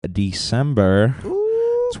December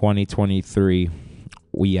 2023.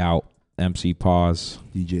 We out. MC Pause.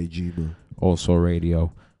 DJ Jiba. Also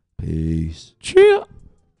Radio. Peace. Cheer.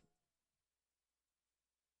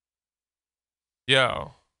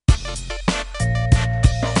 Yo.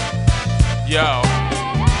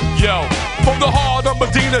 From the heart of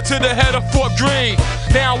Medina to the head of Fort Greene.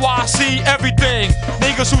 Now I see everything.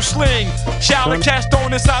 Niggas who sling. Shout and cash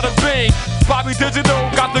thrown inside a Bing. Bobby Digital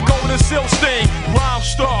got the golden silk sting. Rhyme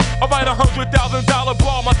star. I write $100,000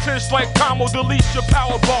 bar. My tense like combo deletes your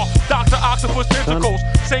power bar. Dr. Octopus tentacles.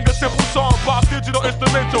 Sing a simple song. Bob Digital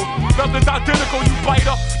instrumental. Nothing's identical, you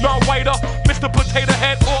biter. Non-whiter. Mr. Potato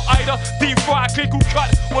Head or Ida. Deep fried crinkle cut.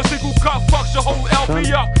 One single cut fucks your whole LP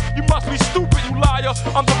up. You must be stupid, you liar.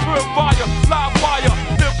 I'm the purifier. Live wire.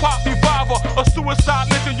 Hip-hop reviver. A suicide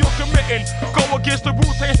mission you're committing. Go against the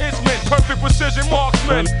Wu-Tang Henchmen. Perfect precision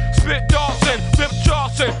marksman. Spit Dawson. Lip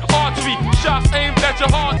Charleston. Archery. Shots aimed at your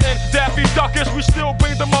heart and Daffy Duckers. We still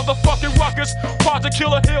bring the motherfucking ruckus. Project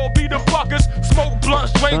Killer Hill be the buckers. Smoke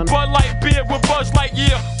blunts. Drink Bud Light beer with Buzz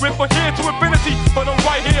Lightyear. Rip from here to infinity. But I'm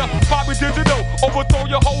right here. Bobby Digital. Overthrow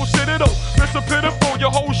your whole citadel. Mr. Pitiful.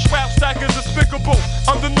 Your whole strap stack is despicable.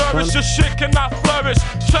 Undernourished. Your shit cannot flourish.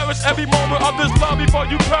 Cherish every moment of this love before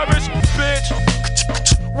you perish. Bitch.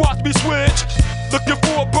 Watch me switch. Looking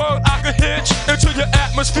for a bird I can hitch into your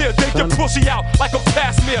atmosphere. Take your pussy out like a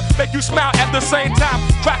past-mear. Make you smile at the same time.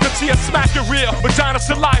 Crack a tear, smack your rear. Vagina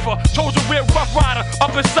saliva. Trojan real rough rider.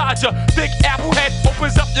 Up inside ya. Thick apple head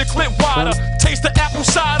opens up your clit wider. Taste the apple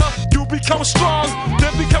cider. You become strong,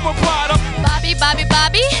 then become a rider. Bobby,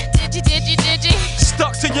 digi.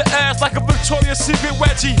 Stuck to your ass like a Victoria's Secret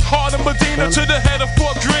wedgie. Hard in Medina to the head of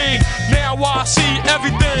Fort Greene. Now I see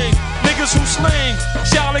everything. Niggas who sling.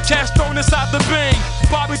 Shouting cash thrown inside the Bing.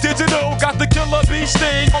 Bobby Digital got the killer bee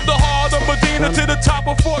sting. From the heart of Medina to the top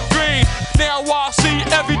of Fort Greene. Now I see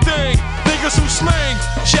everything. Niggas who sling.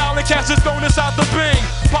 Shouting cash is thrown inside the Bing.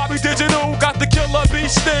 Bobby Digital got the killer bee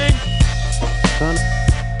sting.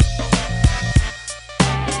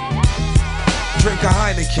 Drink a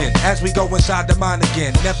Heineken as we go inside the mine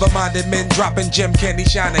again. Never minded men dropping Jim Candy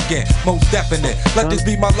shine again. Most definite. Let this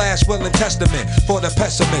be my last will and testament for the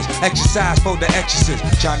pessimist. Exercise for the exorcist.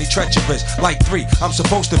 Johnny treacherous. Like 3, I'm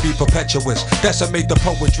supposed to be perpetuous. Decimate the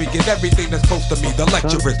poetry. Get everything that's close to me. The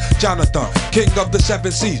lecturers. Jonathan, king of the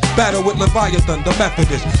 7 seas. Battle with Leviathan, the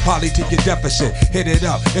Methodist. Poly to your deficit. Hit it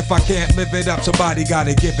up. If I can't live it up, somebody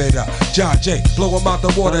gotta give it up. John J. Blow him out the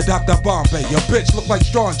water. Dr. Bombay. Your bitch look like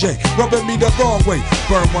Strong J. Rubbing me the wrong way.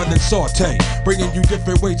 Burn one and saute. Bringing you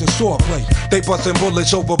different ways of swordplay. They busting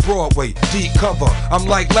bullets over Broadway. Deep cover. I'm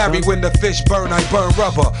like Larry when the fish burn. I burn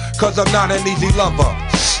rubber. Cause I'm not an easy lover.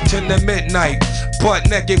 10 to midnight. Butt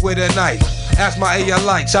naked with a knife. Ask my AR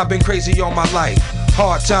lights. I've been crazy all my life.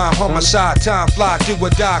 Hard time, homicide, time fly, do or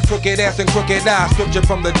die. Crooked ass and crooked eyes, scripture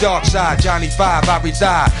from the dark side. Johnny 5, I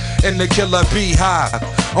reside in the killer beehive.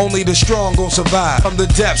 Only the strong gon' survive. From the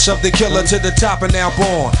depths of the killer to the top and now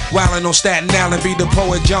born. Wildin' on Staten Island, be the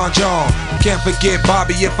poet John. Can't forget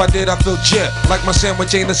Bobby, if I did I feel chip. Like my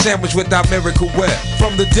sandwich ain't a sandwich without Miracle Whip.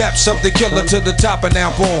 From the depths of the killer to the top and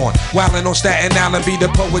now born. Wildin' on Staten Island, be the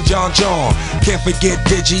poet John. Can't forget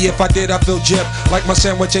Digi, if I did I feel chip. Like my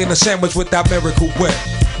sandwich ain't a sandwich without Miracle Whip.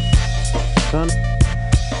 Son.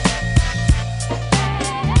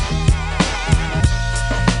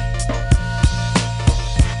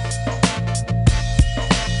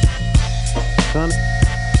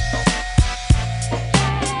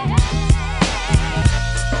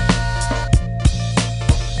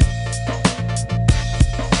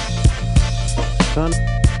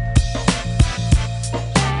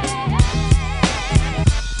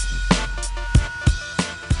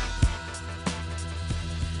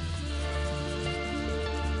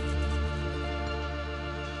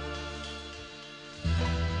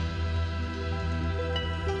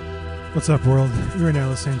 What's up, world? You are now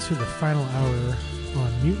listening to The Final Hour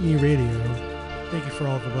on Mutiny Radio. Thank you for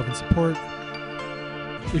all of the love and support.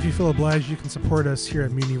 If you feel obliged, you can support us here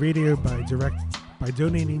at Mutiny Radio by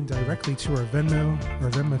donating directly to our Venmo.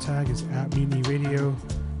 Our Venmo tag is at Mutiny Radio.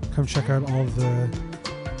 Come check out all of the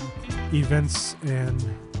events and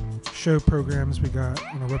show programs we got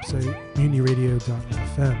on our website,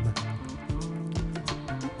 mutinyradio.fm.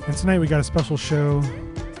 And tonight we got a special show.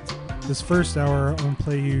 This first hour, I'm going to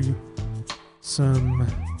play you some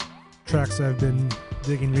tracks I've been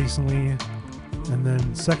digging recently, and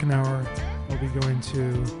then second hour I'll be going to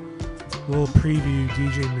a little preview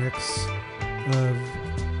DJ mix of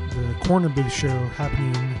the Corner Booth show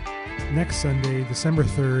happening next Sunday, December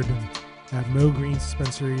 3rd at Mo Green's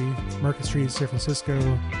Dispensary, Market Street, San Francisco.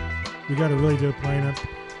 We got a really dope lineup.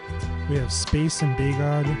 We have Space and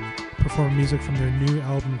Bagod performing music from their new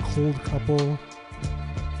album Cold Couple,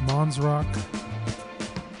 Mons Rock,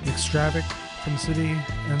 Extravic from City,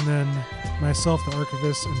 and then myself, the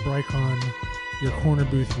Archivist, and Brycon, your corner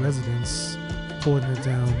booth residents, pulling it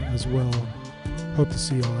down as well. Hope to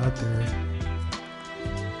see y'all out there.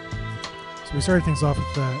 So we started things off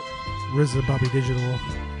with that RZA Bobby Digital,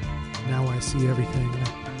 Now I See Everything.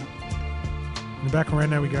 In the background right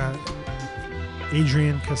now we got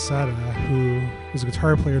Adrian Casada, who is a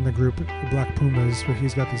guitar player in the group the Black Pumas, but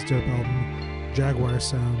he's got this dope album, Jaguar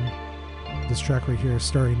Sound. This track right here,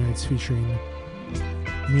 Starry Nights, featuring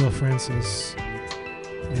Neil Francis.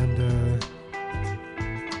 And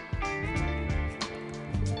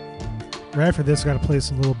right after this, gotta play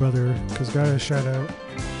some Little Brother, because gotta shout out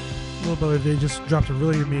Little Brother. They just dropped a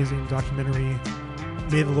really amazing documentary,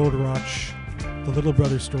 May the Lord Watch, The Little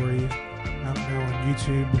Brother Story, out now on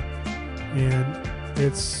YouTube. And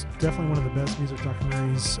it's definitely one of the best music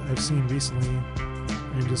documentaries I've seen recently,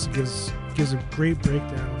 and just gives a great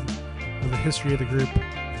breakdown of the history of the group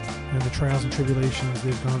and the trials and tribulations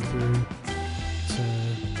they've gone through to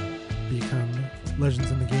become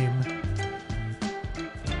legends in the game.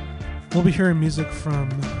 We'll be hearing music from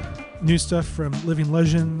new stuff from Living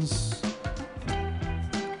Legends,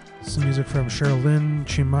 some music from Cheryl Lynn,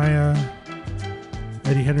 Chimaya,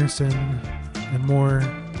 Eddie Henderson, and more.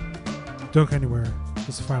 Don't go anywhere.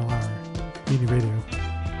 It's the final hour. Mutiny Radio.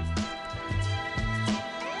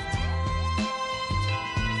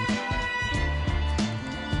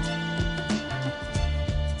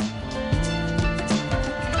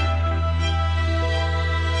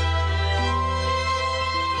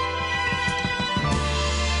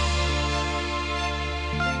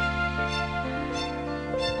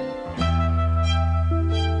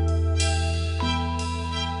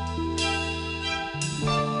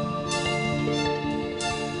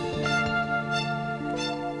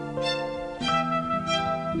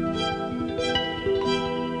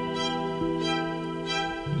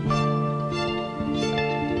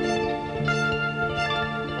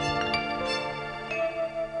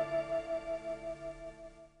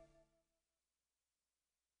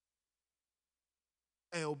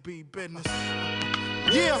 LB business.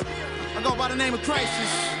 Yeah, I go by the name of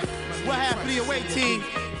Crisis. What happened to your away team?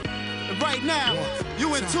 And right now,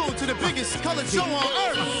 you in tune to the biggest colored show on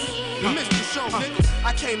earth. The Mystery Show, nigga.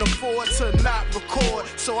 I can't afford to not record,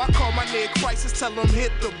 so I call my nigga Crisis, tell him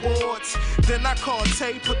hit the boards. Then I call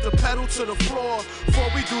Tay, put the pedal to the floor. Before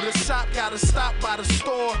we do the shop, gotta stop by the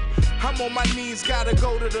store. I'm on my knees, gotta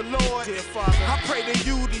go to the Lord. Dear Father, I pray to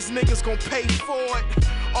you, these niggas gon' pay for it.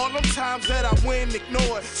 All them times that I win,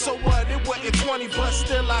 ignored. So what, it wasn't 20, but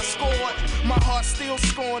still I scored. My heart still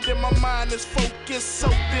scorned and my mind is focused. So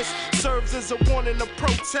this serves as a warning to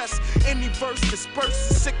protest. Any verse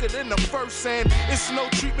dispersed is sicker than the first, and it's no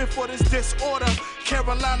treatment for this disorder.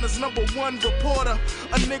 Carolina's #1 reporter.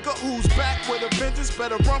 A nigga who's back with a vengeance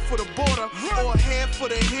better run for the border. Or head for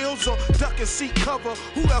the hills or duck and seek cover.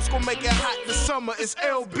 Who else gon' make it hot this summer? It's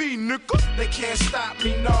LB, nigga. They can't stop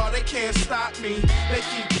me, no, they can't stop me. They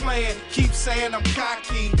keep playing, keep saying I'm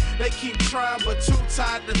cocky. They keep trying, but too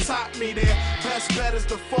tired to top me. Their best bet is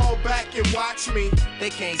to fall back and watch me. They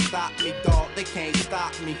can't stop me, dog. They can't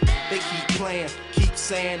stop me. They keep playing, keep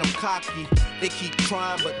saying I'm cocky. They keep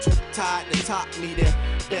trying, but too tired to top me. Their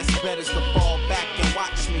best bet is to fall back and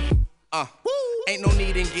watch me. Ain't no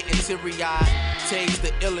need in getting teary-eyed. Tay's the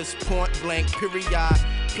illest, point blank, period.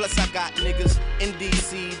 Plus I got niggas in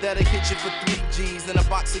DC that'll hit you for 3 G's and a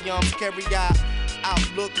box of yums carry out.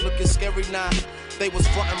 Outlook looking scary now. They was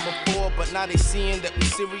frontin' before, but now they seeing that we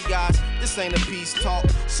serious. This ain't a peace talk,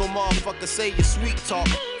 so motherfucker say your sweet talk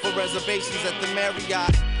for reservations at the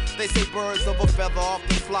Marriott. They say birds of a feather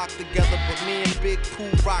often flock together, but me and Big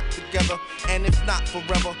Pooh rock together. And if not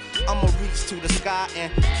forever, I'ma reach to the sky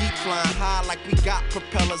and keep flying high like we got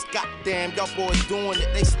propellers. Goddamn, y'all boys doing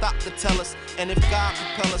it, they stop to tell us. And if God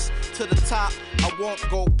propel us to the top, I won't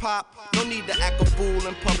go pop. No need to act a fool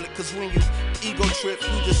in public, cause when you ego trip,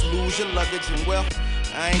 you just lose your luggage. And well,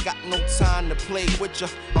 I ain't got no time to play with ya.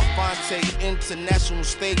 I'm Fonte, international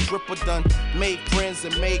stage ripper, done made friends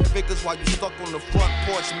and made figures while you stuck on the front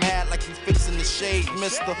porch mad like you fixing the shade,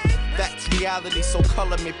 mister. That's reality, so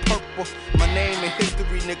color me purple. My name in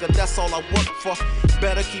history, nigga, that's all I work for.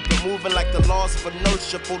 Better keep it moving like the laws of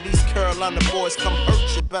inertia. For these Carolina boys come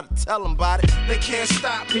hurt you, better tell them about it. They can't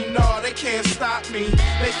stop me, no, they can't stop me.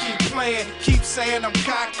 They keep playing, keep saying I'm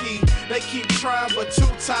cocky. They keep trying, but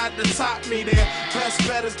too tired to top me. Their best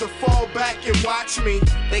bet is to fall back and watch me.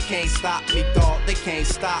 They can't stop me, dog, they can't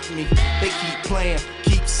stop me. They keep playing,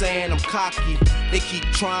 keep saying I'm cocky. They keep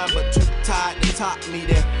trying, but too tired to top me.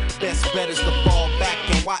 Their Best bet is to fall back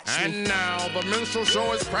and watch me. And now the minstrel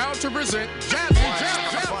show is proud to present Fonte,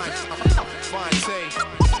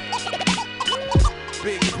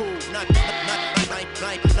 Big Pooh, Knife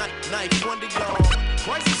Wonder, y'all.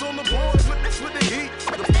 Prices on the board, with the heat.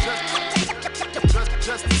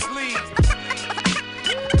 Justice League.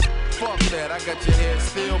 Fuck that, I got your head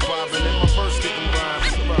still bobbing and my verse didn't rhyme.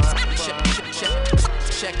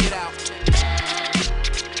 Check it out.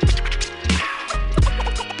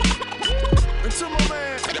 Until my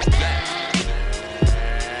man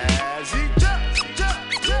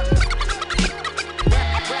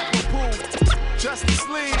Rapper Pooh, Justice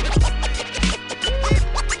League.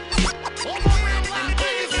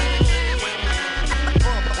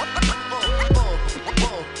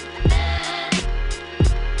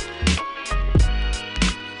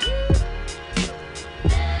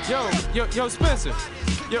 Yo, Spencer.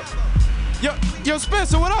 Yo,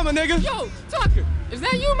 Spencer, what up, my nigga? Yo, Tucker, is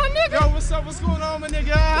that you, my nigga? Yo, what's up? What's going on, my nigga?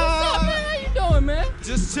 What's up, man? How you doing, man?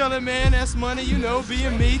 Just chilling, man. That's money, you know,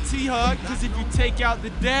 being me, T-Hug. Cause if you take out the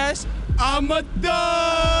dash, I'm a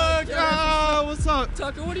thug. What's up?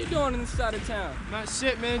 Tucker, what are you doing in this side of town? Not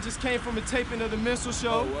shit, man. Just came from a taping of the Minstrel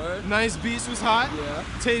Show. Oh, word. Nice beats was hot. Yeah.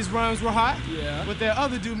 Tay's rhymes were hot. Yeah. But that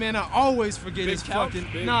other dude, man, I always forget Big his Couch?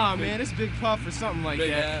 fucking... Man, it's Big Puff or something like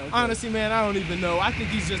Big that. Al, okay. Honestly, man, I don't even know. I think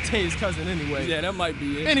he's just Tay's cousin anyway. Yeah, that might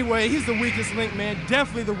be it. Anyway, he's the weakest link, man.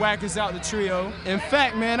 Definitely the wackest out the trio. In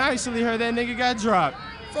fact, man, I actually heard that nigga got dropped.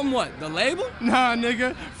 From what, the label? Nah,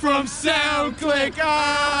 nigga, from SoundClick.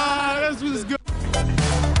 That's what's good.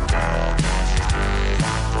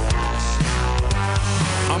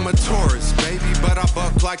 I'm a tourist, baby, but I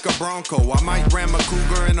buck like a Bronco. I might ram a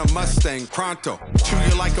cougar in a Mustang pronto. Chew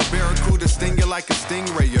you like a barracuda, sting you like a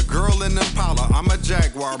stingray. A girl in Impala, I'm a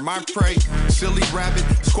jaguar, my prey. Silly rabbit,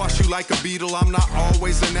 squash you like a beetle. I'm not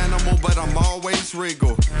always an animal, but I'm always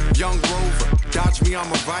regal. Young Rover, dodge me, I'm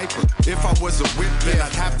a viper. If I was a whip, then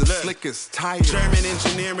I'd have the slickest tire. German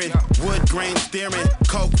engineering, wood grain steering,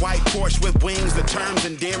 coke white Porsche with wings, the terms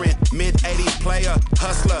endearing. Mid-80s player,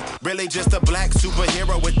 hustler, really just a black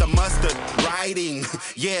superhero with the mustard riding.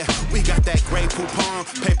 Yeah, we got that gray poupon,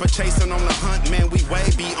 paper chasing on the hunt, man, we way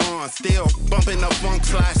beyond. Still bumping the funk,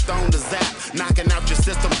 slide stone to zap, knocking out your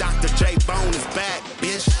system. Dr. J Bone is back,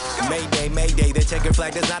 bitch. Mayday, mayday, the checker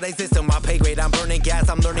flag does not exist on my pay grade. I'm burning gas,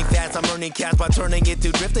 I'm learning fast, I'm earning cash by turning it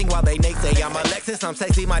to drifting while they naysay. I'm a Lexus, I'm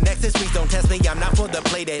sexy, my nexus, please don't test me. I'm not for the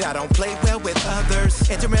play date, I don't play well with others.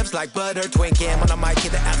 Enter reps like butter, twin cam on the mic,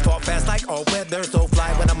 hit the asphalt fast like all weather. So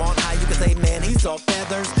fly when I'm on high, you can say, man, he's all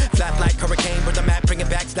feathers. Flap like hurricane, but the map bring it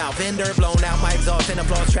back, style fender. Blown out my exhaust in the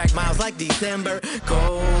floss track miles like December.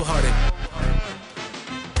 Cold hearted.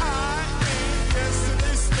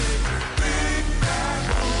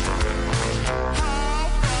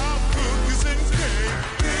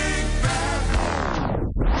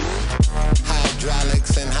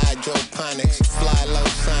 Hydraulics and hydroponics, fly low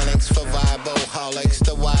sonics for viboholics.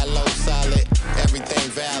 The wide low solid, everything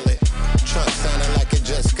valid. Trunk sounding like it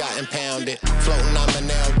just got impounded. Floating on my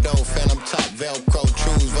nail dough, phantom top Velcro,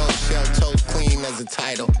 trues, vote, shell toes, clean as a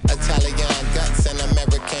title. Italian guts and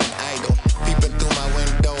American Idol. Peeping through my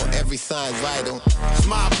window, every sign's vital.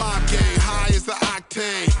 Smile Bob gang, high as the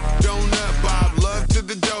octane. Donut Bob, love to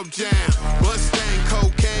the dope jam. Mustang,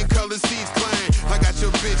 cocaine, color seats clang. I got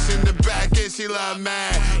your bitch in the back and she love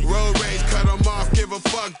mad. Road rage, cut them off, give a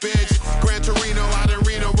fuck, bitch. Gran Torino, out in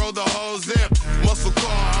Reno, roll the whole zip. Muscle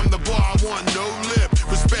car, I'm the bar, I want no lip.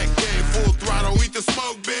 Respect game, full throttle, eat the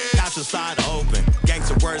smoke, bitch. Passenger side open,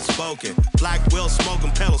 gangster words spoken. Black wheel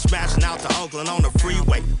smoking, pedal smashing out to Oakland on the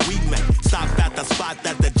freeway. We make stop at the spot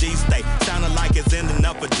that the G stay. Sounding like it's ending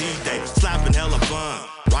up a D-Day. Slapping hella fun.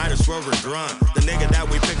 Riders swerving drunk. The nigga that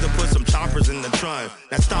we picked up put some choppers in the trunk.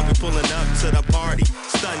 That stop me pulling up to the party.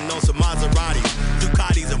 Stunting on some Maseratis,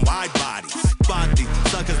 Ducatis and wide bodies. Spot these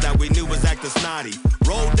suckers that we knew was acting snotty.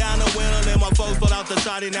 Rolled down the window, then my folks pulled out the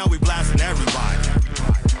shotty. Now we blasting everybody.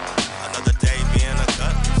 Another day being a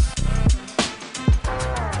cut.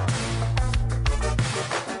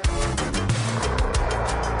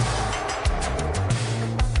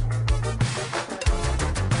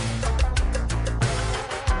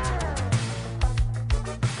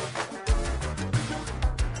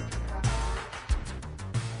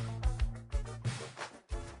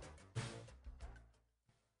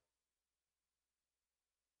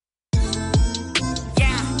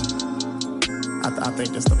 I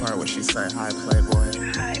think that's the part where she say, hi, Playboy.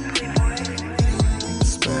 Hi, Playboy.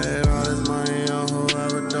 Spend all this money on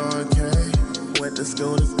whoever doing K. Went to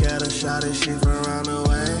school together, shot it, she from around the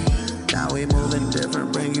way. Now we moving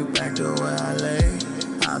different, bring you back to where I lay.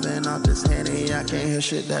 I've been off this Henny Henny, I can't hear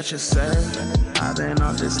shit that you say. I've been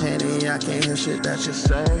off this Henny, I can't hear shit that you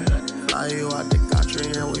say. Fly you out the country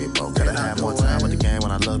and we both gotta have more time with the game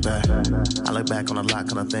when I look back. I look back on the lot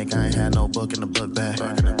cause I think I ain't had no book in the book bag.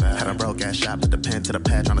 Had a broke ass shop, put the pen to the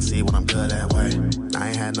pad trying to see what I'm good at. Wait, I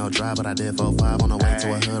ain't had no drive, but I did 4-5 on the way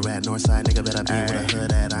to a hood rat. Northside nigga better be with a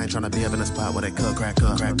hood at. I ain't tryna be up in the spot where they cook, crack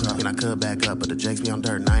up. And I could back up, but the jakes be on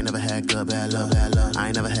dirt. And I ain't never had good, bad love. I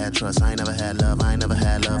ain't never had trust, I ain't never had love. I ain't never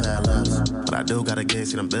had love, had love. But I do gotta get,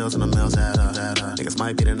 see them bills and the mills add up. Niggas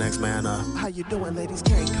might be the next man up. How you doing, ladies?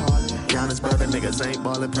 Can't call it. Giannis brother, niggas ain't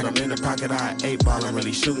ballin', put them in the pocket, I ain't ballin'.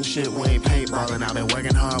 Really shooting shit, we ain't paintballin'. I've been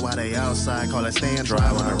working hard while they outside, call it stand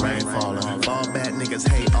dry when the rain fallin'. Fall back, niggas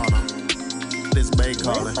hate on them. This Bay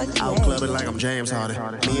callin', out clubbing like I'm James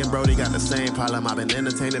Harden. Me and Brody got the same problem. I've been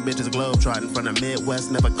entertaining bitches globetrotting from the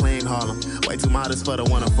Midwest, never claimed Harlem. Way too modest for the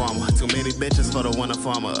winter farmer, too many bitches for the winter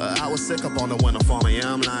farmer. I was sick up on the winter farmer,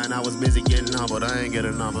 yeah I'm lying, I was busy getting humbled, I ain't get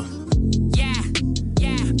a number.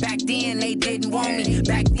 Back then they didn't want me.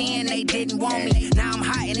 Back then they didn't want me. Now I'm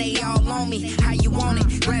hot and they all on me. How you want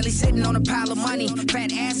it? Gladly sitting on a pile of money.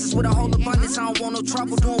 Fat asses with a whole abundance. I don't want no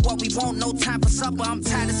trouble doing what we want. No time for supper. I'm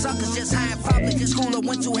tired of suckers just high in public. The school I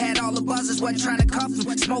went to had all the buzzers. Wasn't trying to cuff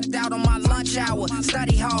them. Smoked out on my lunch hour.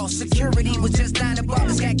 Study hall. Security was just down the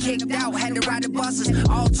buggers. Got kicked out. Had to ride the buses.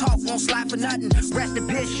 All talk won't slide for nothing. Rest the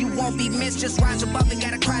bitch. You won't be missed. Just rise above it.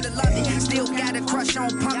 Gotta cry to love it. Still got a crush on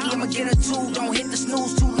Punky. I'ma get a tool. Don't hit the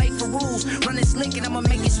snooze. Too late for rules. Running slick and I'ma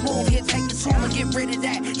make it smooth. Here, take the tool and get rid of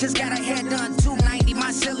that. Just got her hair done, 290,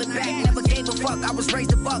 my ceiling back. Never gave a fuck, I was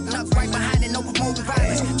raised a buck. Nuts right behind it, no promoting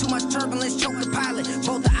violence. Too much turbulence, choke the pilot.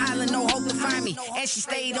 Both the island, no hope to find me. And she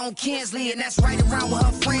stayed on Kinsley, and that's right around where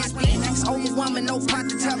her friends be. It's overwhelming, no plot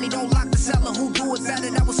to tell me. Don't lock the cellar, who do it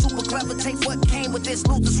better? That was super clever. Take what came with this,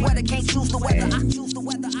 lose the sweater. Can't choose the weather, I choose the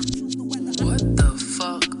weather, I choose the weather. What the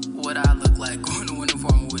fuck would I look like going to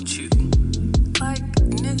uniform with you? Like,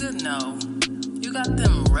 nigga, no. You got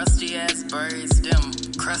them rusty ass braids, them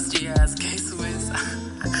crusty ass K-Swiss.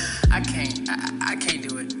 I can't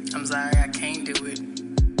do it. I'm sorry, I can't do it.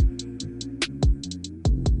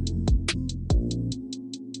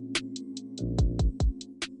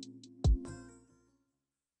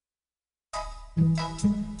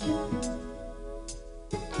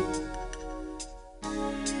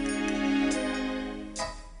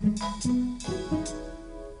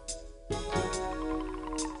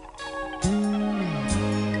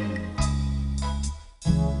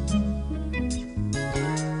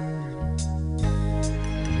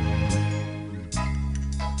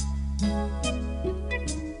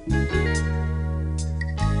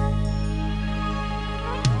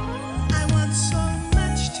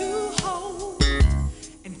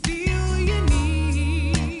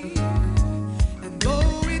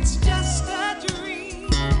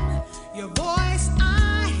 Your voice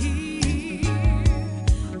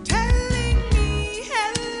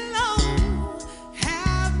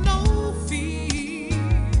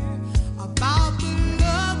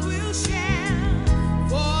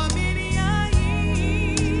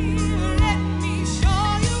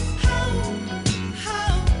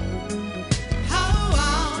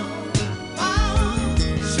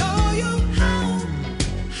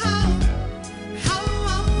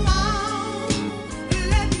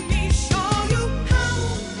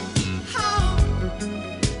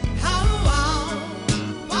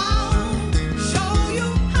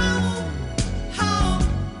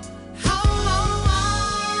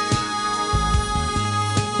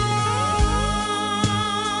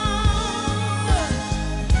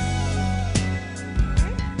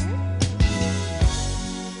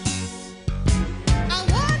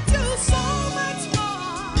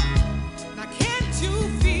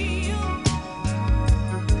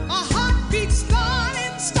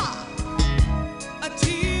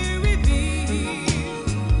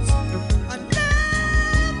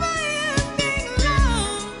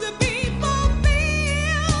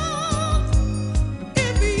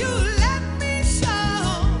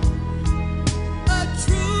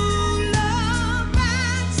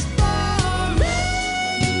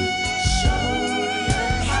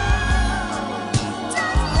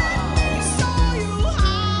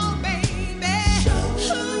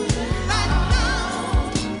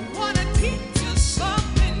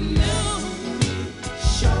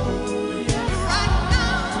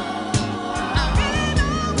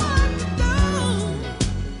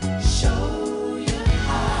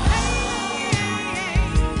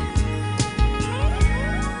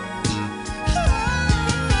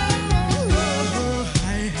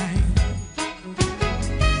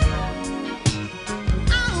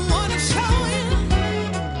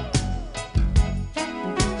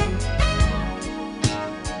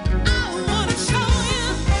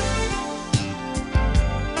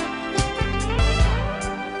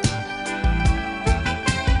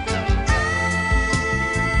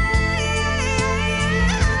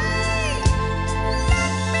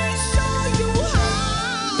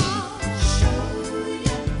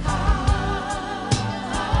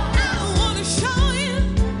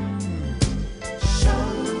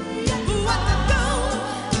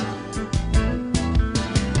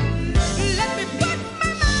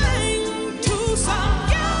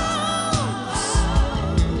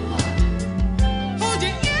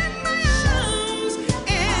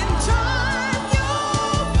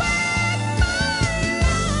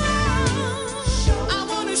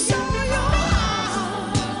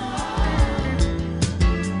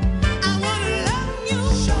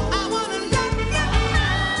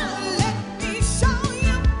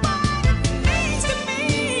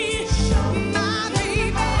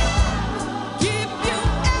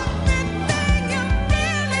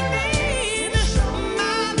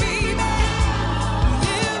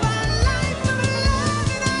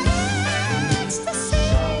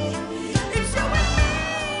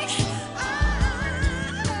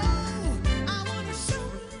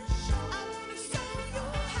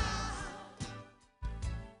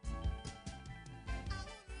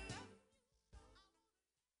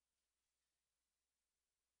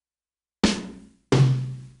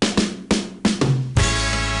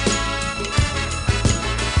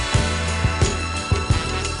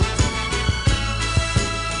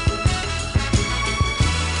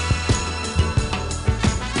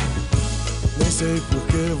sei por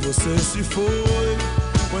que você se foi.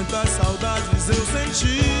 Quantas saudades eu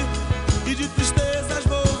senti e de tristezas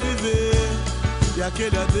vou viver. E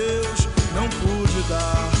aquele adeus não pude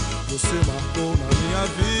dar. Você marcou na minha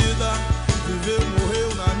vida, viveu,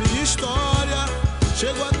 morreu na minha história.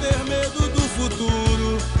 Chego a ter medo do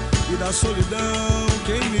futuro e da solidão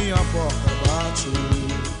que em minha porta bate.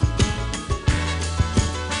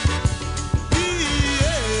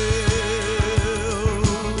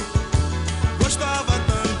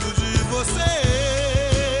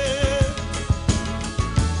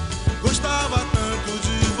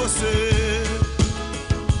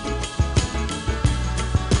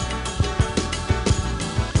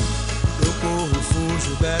 Eu corro,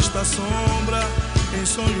 fujo desta sombra. Em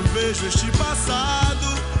sonho vejo este passado.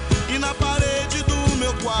 E na parede do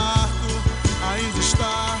meu quarto ainda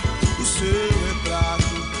está o seu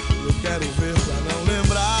retrato. Eu quero ver pra não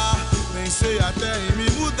lembrar. Pensei até em me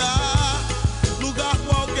mudar. Lugar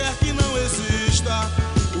qualquer que não exista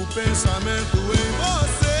o pensamento em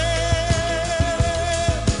você.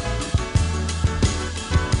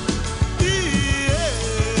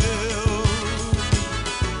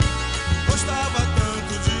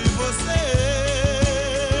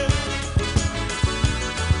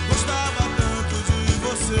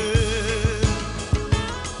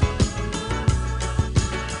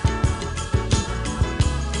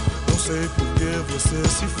 Você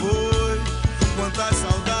se foi, quantas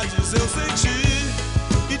saudades eu senti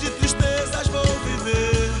e de tristezas vou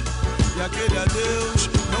viver. E aquele adeus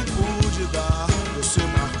não pude dar. Você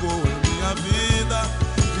marcou em minha vida,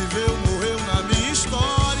 viveu, morreu na minha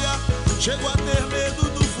história. Chego a ter medo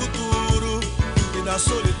do futuro e da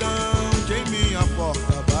solidão que em minha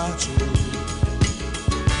porta bate.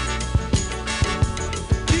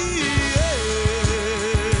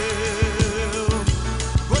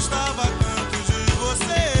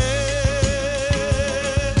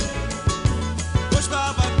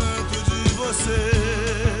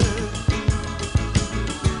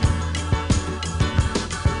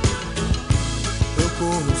 Eu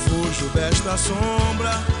corro, fujo desta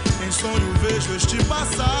sombra. Em sonho vejo este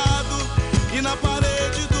passado. E na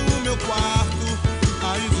parede do meu quarto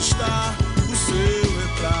ainda está o seu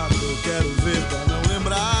retrato. Eu quero ver pra não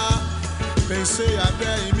lembrar. Pensei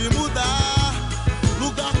até em me mudar.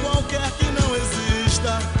 Lugar qualquer que não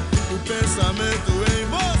exista o pensamento em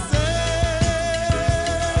você.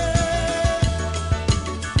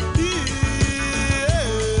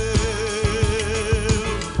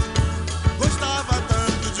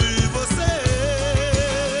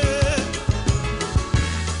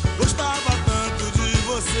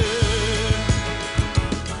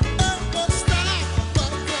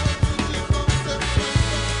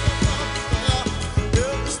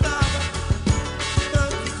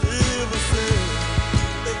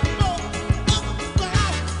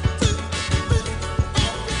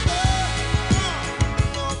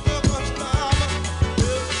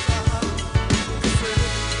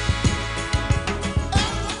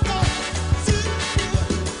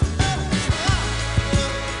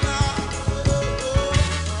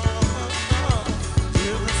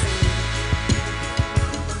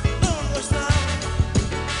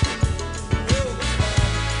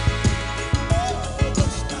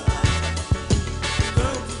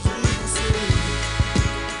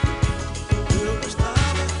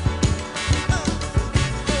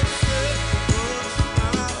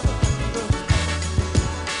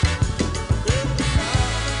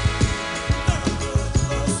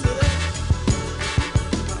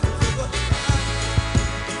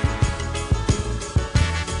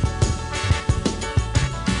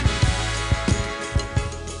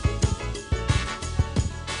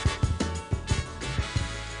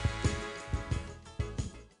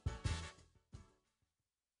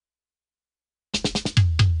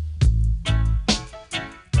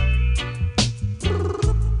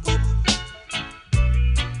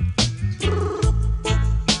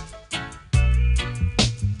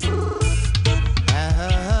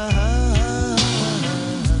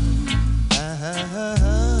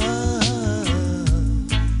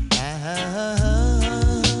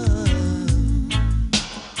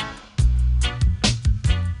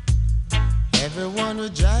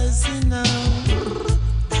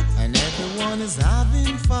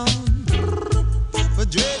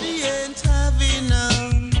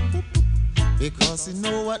 Because you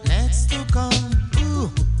know what next to come.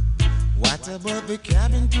 Ooh, what about the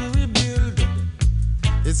cabin to rebuild?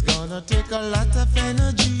 It's gonna take a lot of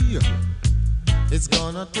energy. It's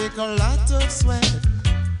gonna take a lot of sweat.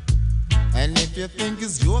 And if you think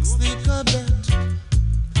it's jokes, take a bet.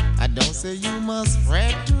 I don't say you must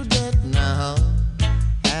fret to death now.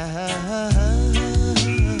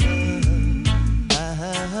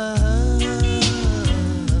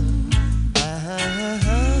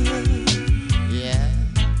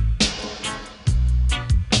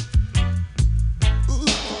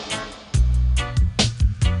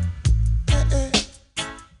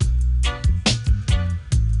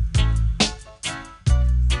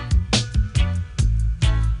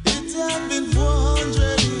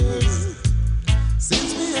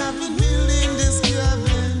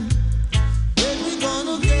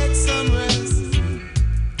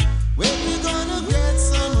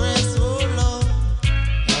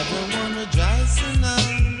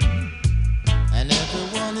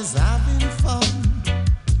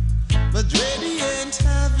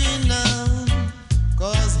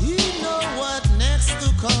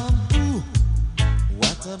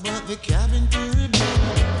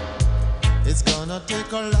 gonna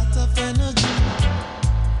take a lot of energy.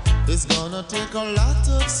 It's gonna take a lot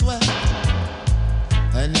of sweat.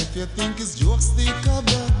 And if you think it's jokes, think of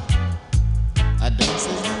it. I don't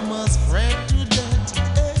say you must fret to death.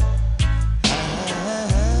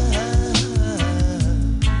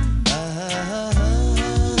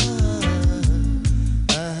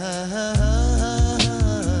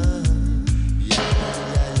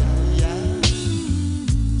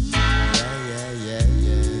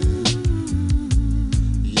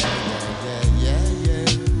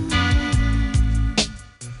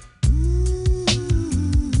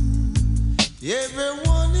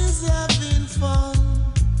 Everyone is having fun.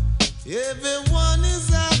 Everyone is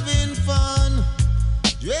having fun.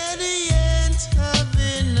 Dready ain't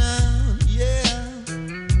having none. Yeah.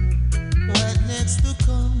 What next to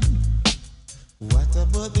come? What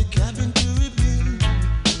about the cabin to rebuild?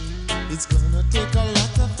 It's gonna take a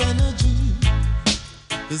lot of energy.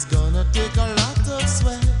 It's gonna take a lot of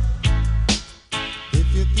sweat. If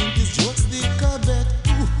you think it's jokes, think of it.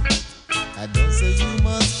 Ooh. I don't say you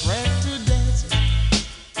must fret to death.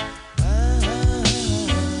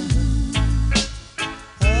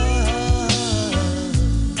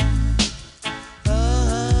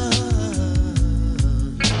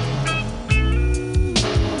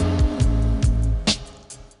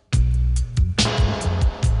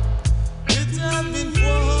 It has been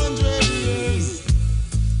 400 years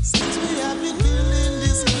since we have been building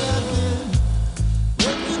this cabin.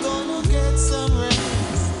 When we gonna get some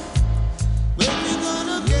rest? When we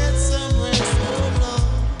gonna get some rest, oh Lord?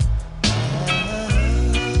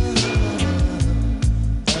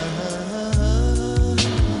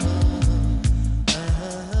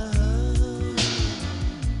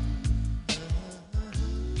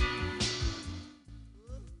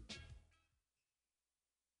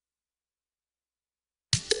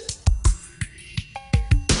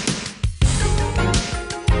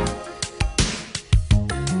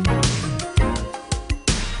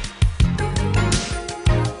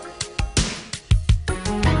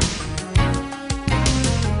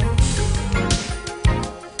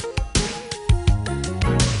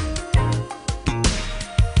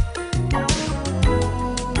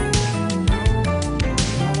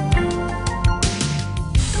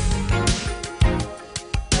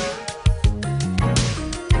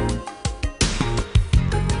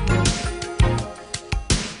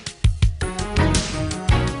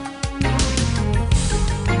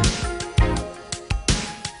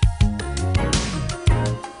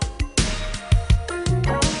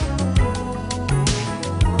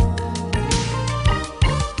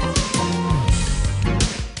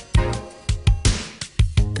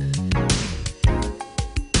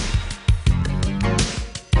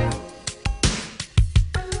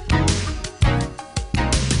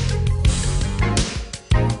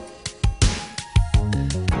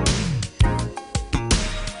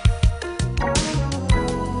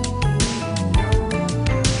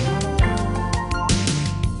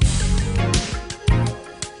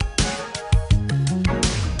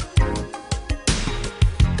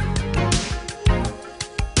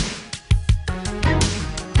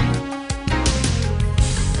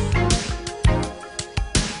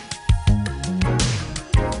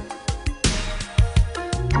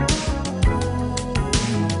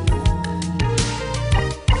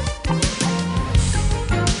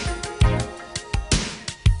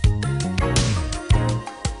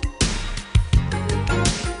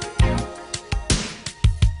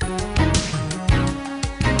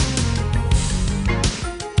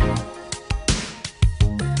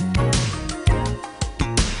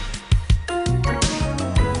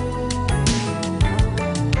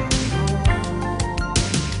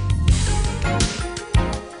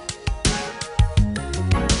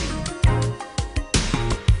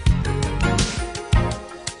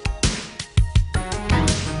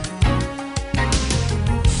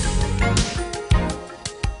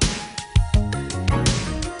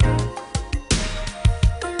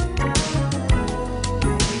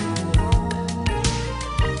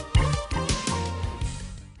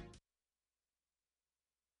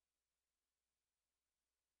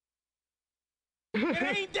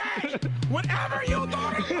 It ain't that. Whatever you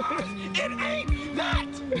thought it was, it ain't that.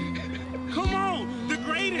 Come on, the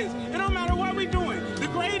greatest. It don't matter what we doing. The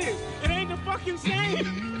greatest. It ain't the fucking same.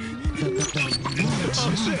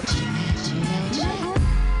 Oh shit.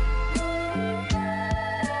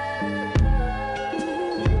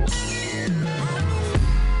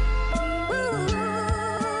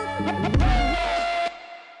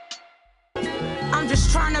 I'm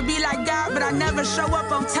just trying to be like God, but I never show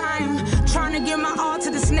up on time. Trying to give my all to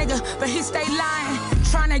this nigga, but he stay lying.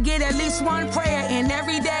 Trying to get at least one prayer in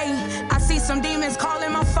every day. I see some demons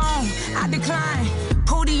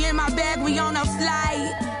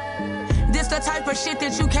type of shit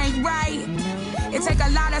that you can't write. It take a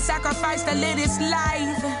lot of sacrifice to live this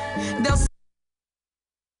life. They'll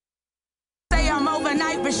say I'm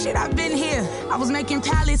overnight, but shit, I've been here. I was making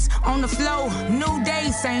pallets on the floor, new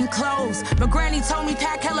day, same clothes. But granny told me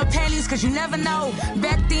pack hella panties, cause you never know.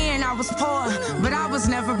 Back then I was poor, but I was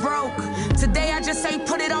never broke. Today I just say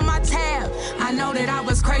put it on my tab. I know that I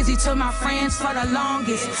was crazy to my friends for the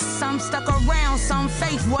longest. Some stuck around, some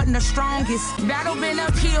faith wasn't the strongest. Battle been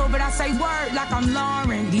uphill, but I say word like I'm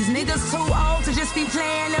Lauren. These niggas too old to just be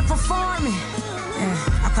playing and performing.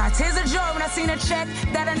 I cried tears of joy when I seen a check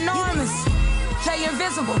that enormous. Play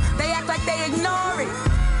invisible, they act like they ignore it.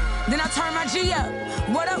 Then I turn my G up,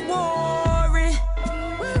 what up Warren?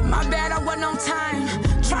 My bad, I wasn't on time.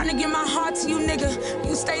 Trying to give my heart to you, nigga,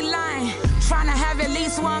 you stay lying. Trying to have at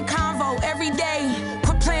least one convo every day.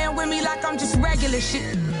 Quit playing with me like I'm just regular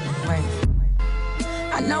shit. Wait,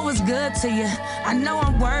 I know it's good to you, I know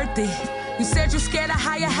I'm worth it. You said you're scared of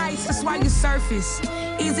higher heights, that's why you surface.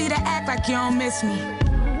 Easy to act like you don't miss me.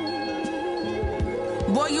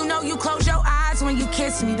 Boy, you know you close your eyes when you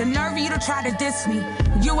kiss me. The nerve of you to try to diss me.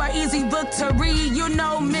 You are easy book to read, you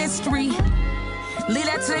know mystery. Leave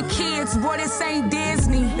that to the kids, boy, this ain't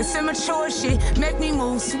Disney. It's immature shit, make me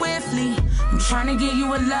move swiftly. I'm trying to give you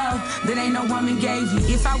a love that ain't no woman gave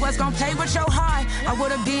you. If I was gonna play with your heart, I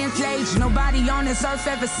would've been played you. Nobody on this earth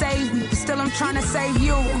ever saved me, but still I'm trying to save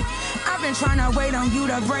you. I've been trying to wait on you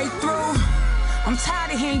to break through. I'm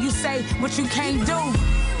tired of hearing you say what you can't do.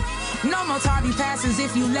 No more tardy passes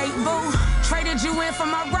if you late, boo. Traded you in for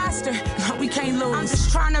my roster, no, we can't lose. I'm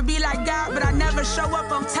just trying to be like God, but I never show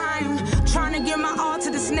up on time. Trying to give my all to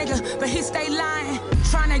this nigga, but he stay lying.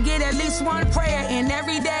 Trying to get at least one prayer in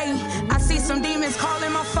every day. I see some demons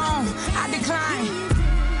calling my phone, I decline.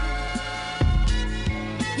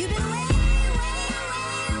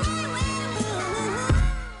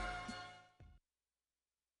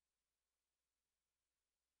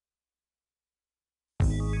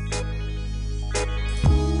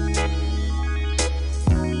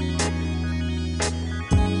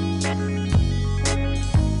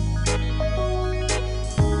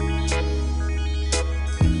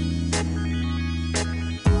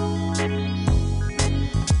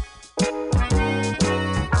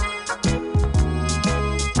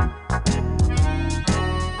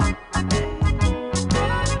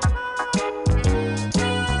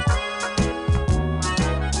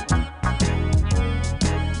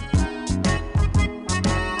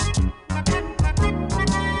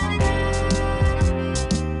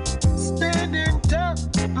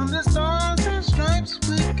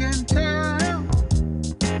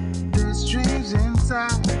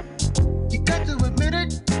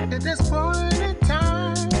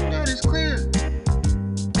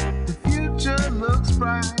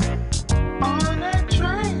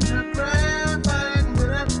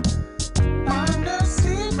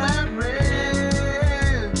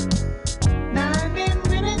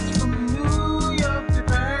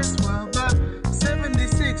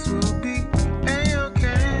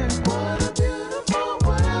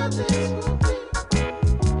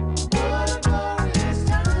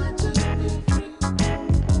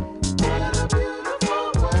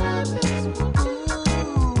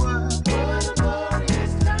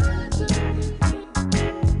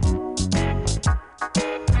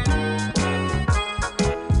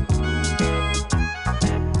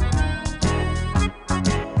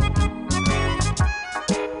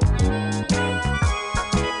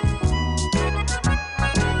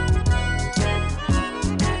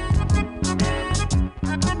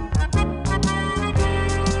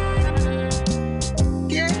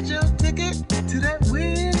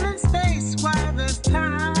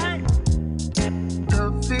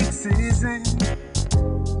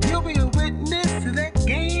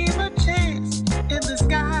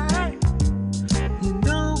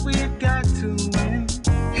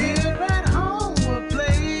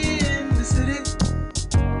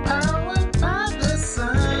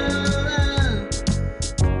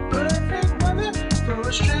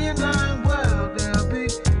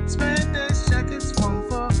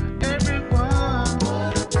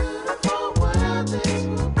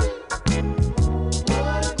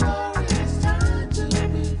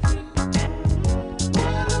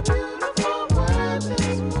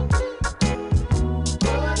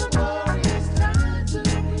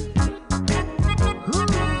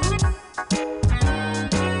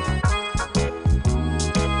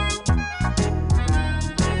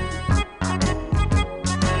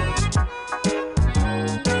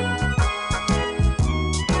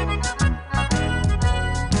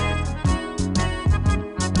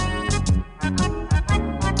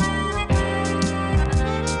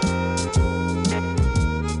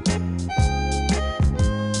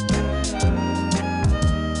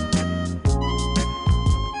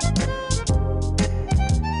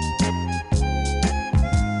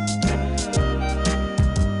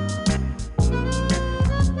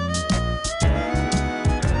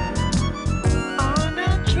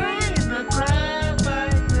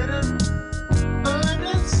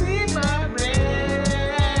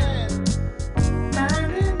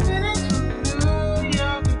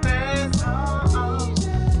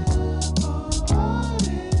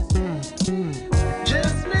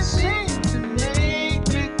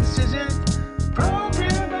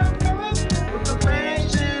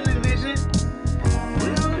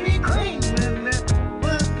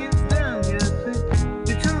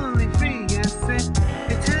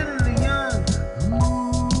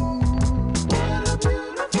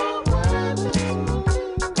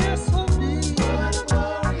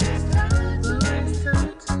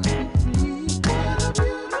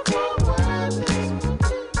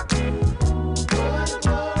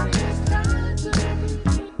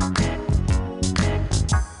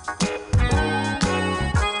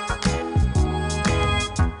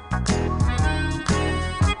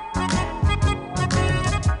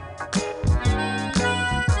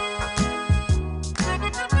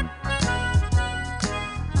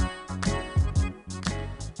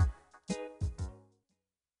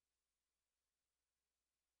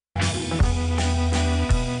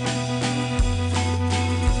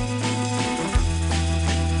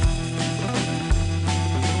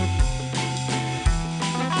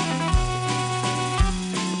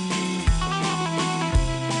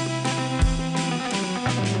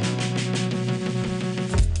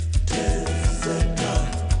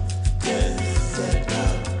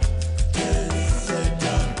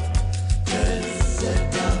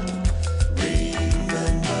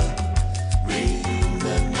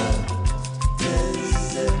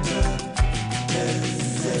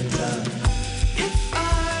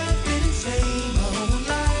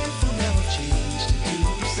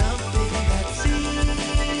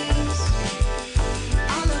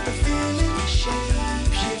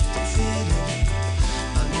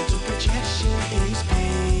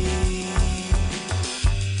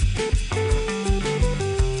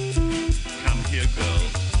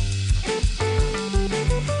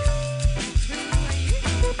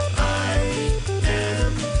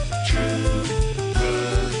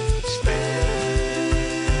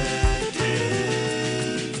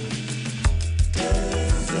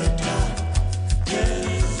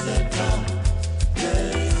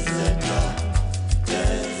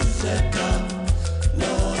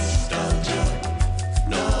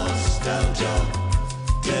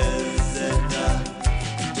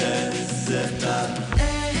 Everything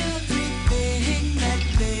that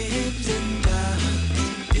lives and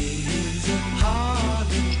dies is a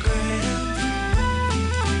hologram.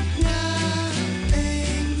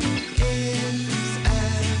 Nothing is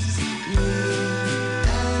as real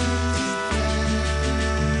as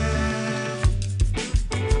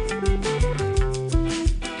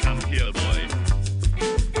that. Come here, boy.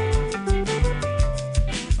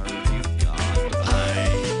 I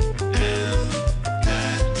am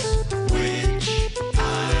that which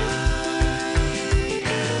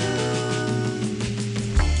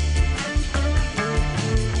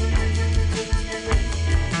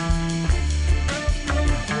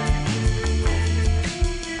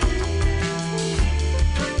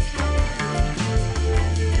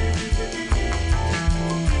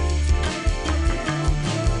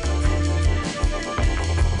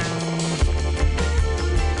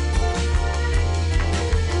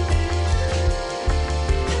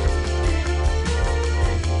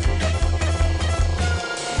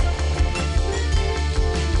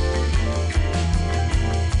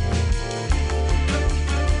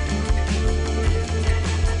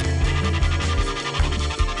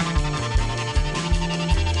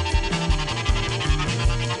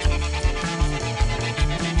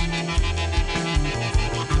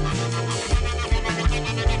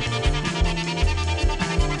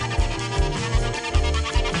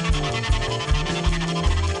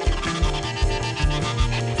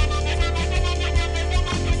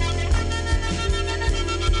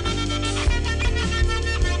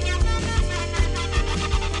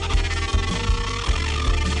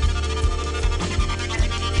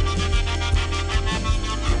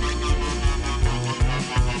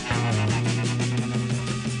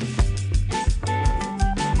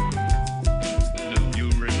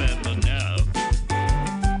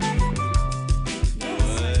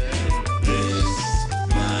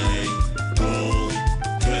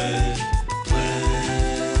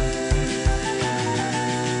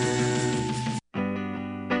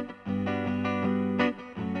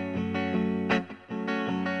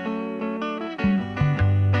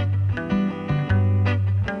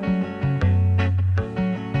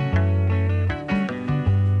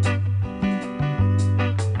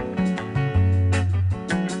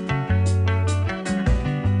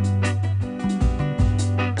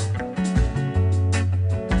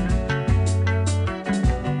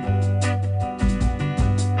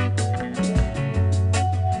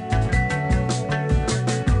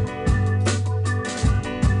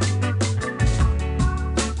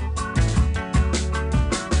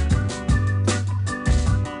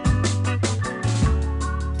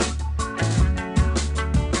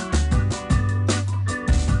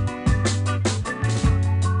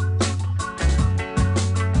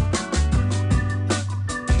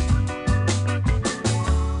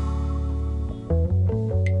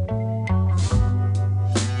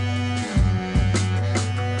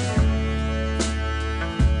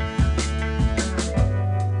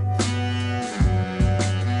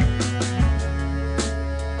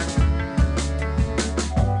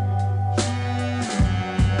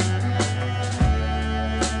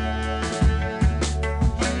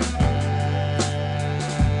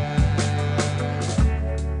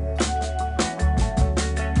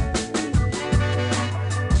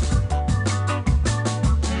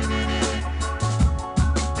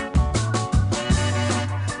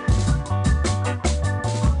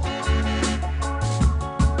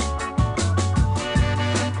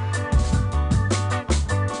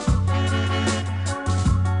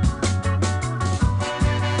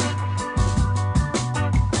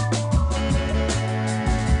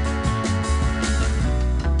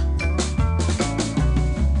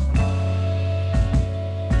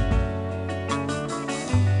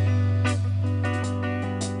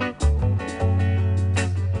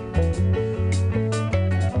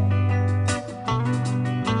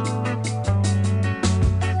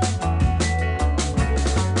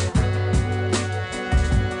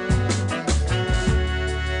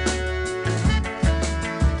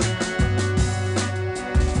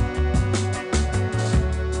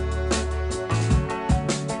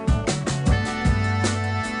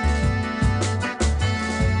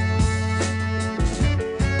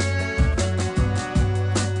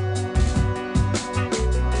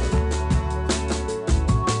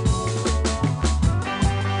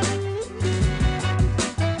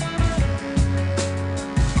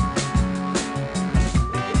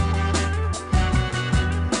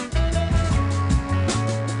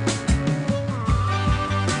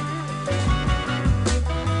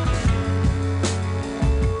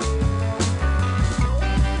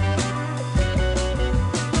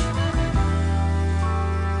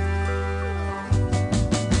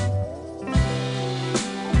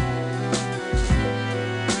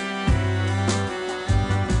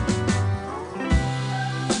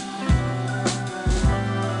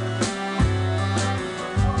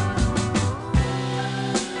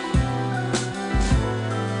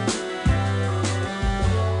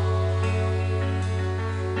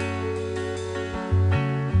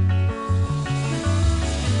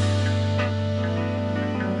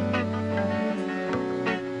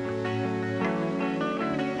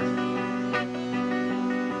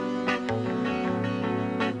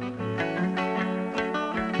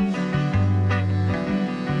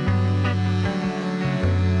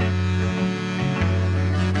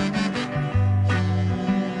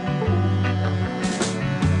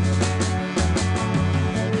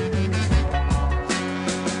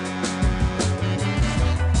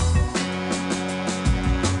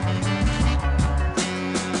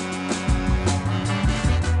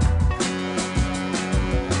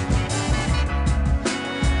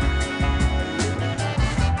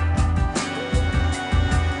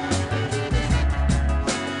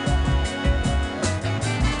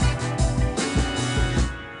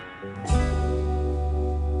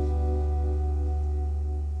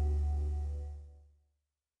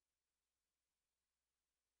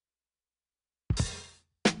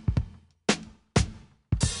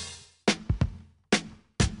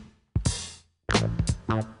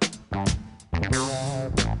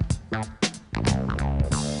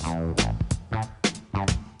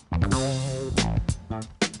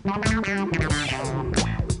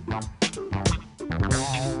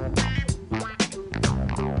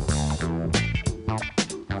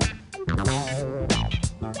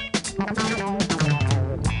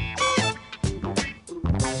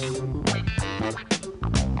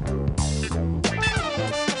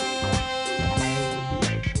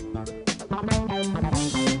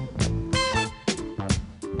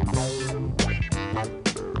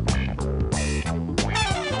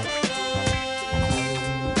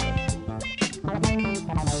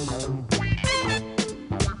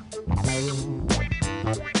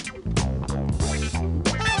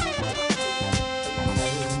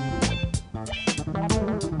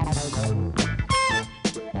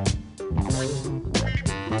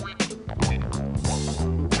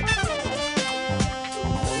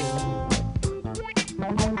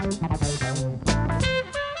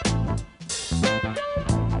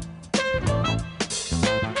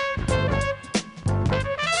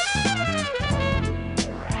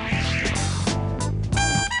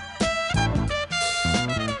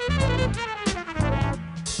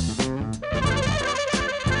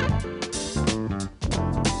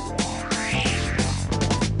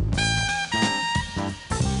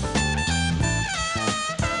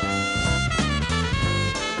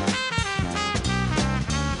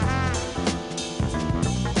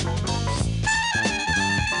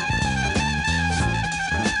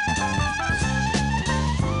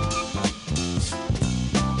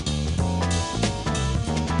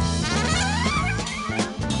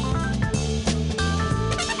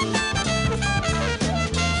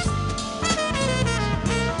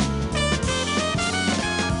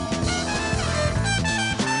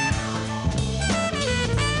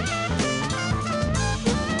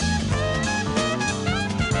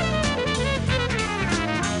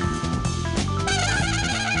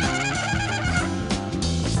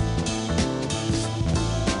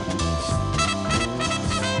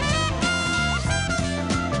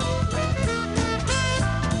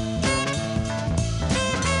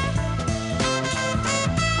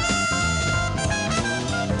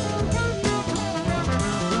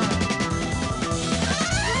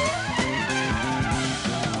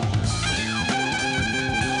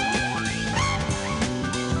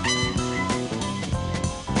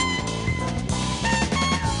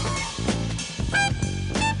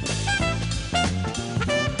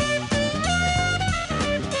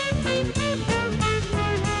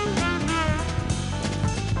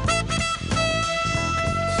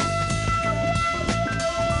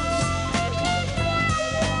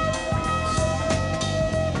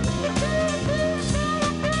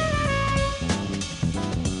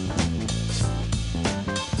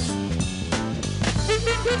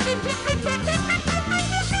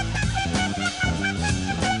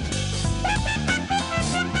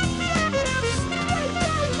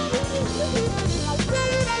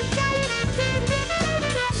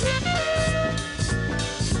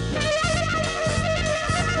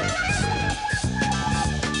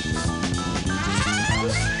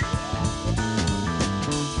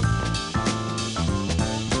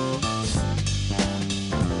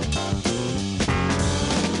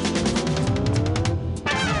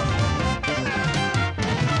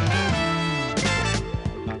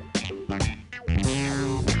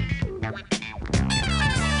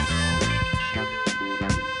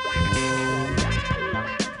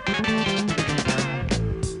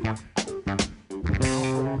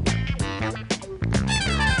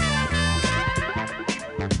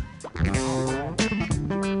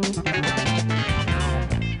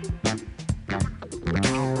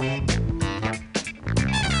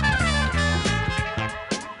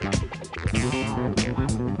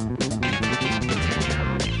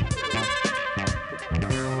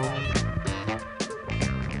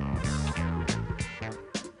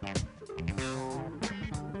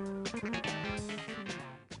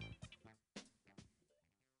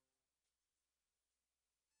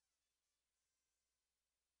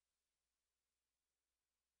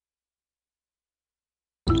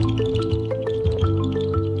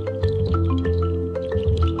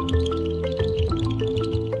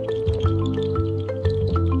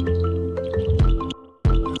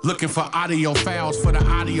Looking for audio files for the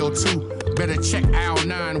audio too. Better check aisle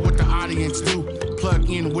 9 what the audience do. Plug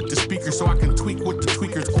in with the speaker so I can tweak with the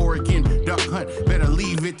tweakers. Oregon duck hunt, better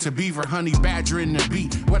leave it to beaver. Honey badger in the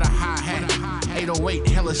beat with a hi-hat. 808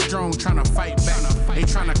 hella strong, trying to fight back. They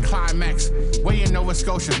trying to climax, way in Nova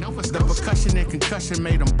Scotia. The percussion and concussion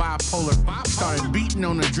made them bipolar. Started beating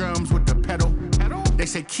on the drums with the pedal. They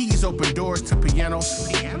say keys open doors to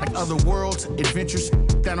pianos. Like other worlds, adventures,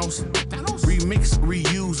 Thanos. Remix,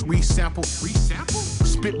 reuse, resample.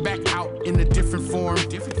 Spit back out in a different form.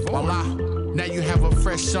 Voila, now you have a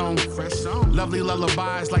fresh song. Lovely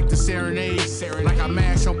lullabies like the serenade. Like I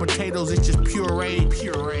mash on potatoes, it's just puree.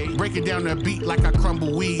 Break it down to a beat like I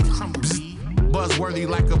crumble weed. Buzzworthy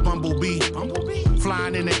like a bumblebee.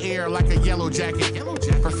 Flying in the air like a yellow jacket.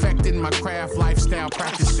 Perfecting my craft, lifestyle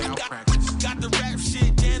practice. Got the rap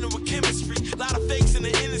shit down with chemistry. Lot of fakes in the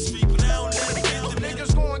industry, but I don't let it get the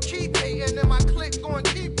niggas gonna keep hating and my clique gonna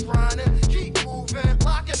keep grinding, keep moving,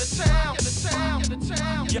 locking the town.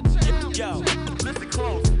 Yo, listen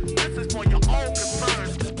close. This is for your own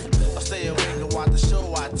concerns. I stay awake and watch the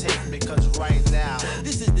show I take because right now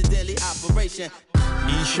this is the daily operation.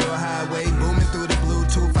 East Shore Highway, booming through the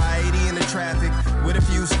Bluetooth, 580 in the traffic, with a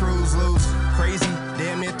few screws loose. Crazy,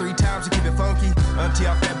 damn near 3 times to keep it funky. Auntie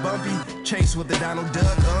off that bumpy, chase with the Donald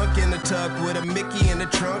Duck. Unk in the tuck with a Mickey in the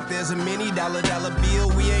trunk. There's a mini dollar bill,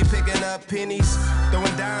 we ain't picking up pennies.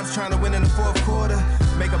 Throwing dimes, trying to win in the fourth quarter.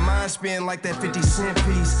 Make a mind spin like that 50-cent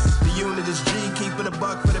piece. The unit is G, keeping a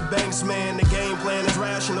buck for the banks, man. The game plan is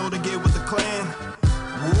rational to get with the clan.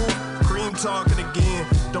 Woo, cream talking again.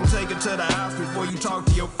 Don't take it to the house before you talk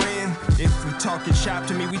to your friend. If we talking shop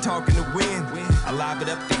to me, we talking to win. I lob it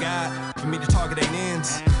up to God, for me to talk it ain't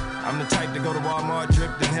ends. I'm the type to go to Walmart,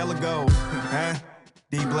 dripped in hella gold. Huh?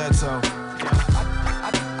 D. Bledsoe.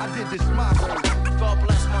 I did this my way. God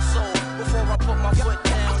bless my soul before I put my foot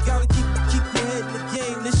down. Gotta keep your head in the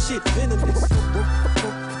game. This shit venomous.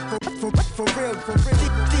 For real.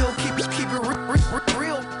 Still keep it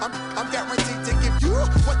real. I'm guaranteed to give you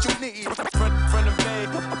what you need. Front of me.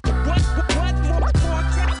 What more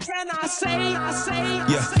can I say?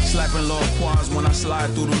 Yeah, slapping low quads when I slide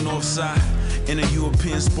through the north side. In a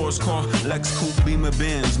European sports car, Lex Coupe, Beamer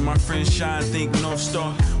Benz. My friends shine, think North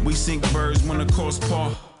Star. We sink birds when the course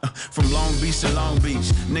par. From Long Beach to Long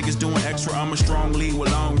Beach, niggas doing extra. I'm a strong lead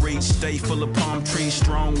with long reach. Stay full of palm trees,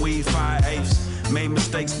 strong weed, 5/8. Made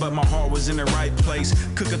mistakes, but my heart was in the right place.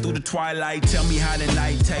 Cooking through the twilight, tell me how the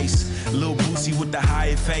night tastes. Lil Boosie with the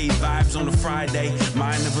high fade vibes on a Friday.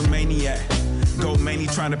 Mind of a maniac. Go mania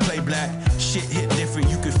trying to play black. Shit hit different,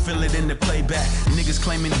 you can feel it in the playback. Niggas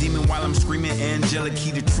claiming demon while I'm screaming angelic.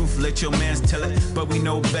 Key the truth, let your mans tell it. But we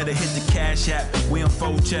know better, hit the cash app. We on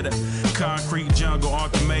 4 cheddar. Concrete jungle,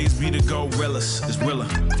 Archimedes be the gorillas. It's realer.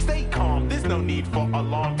 Stay calm, there's no need for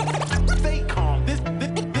alarm. Stay calm, there's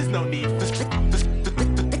no need.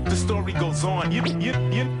 The story goes on. You know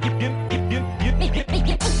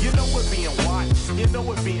we're being watched. You know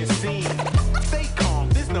we're being seen. Stay calm,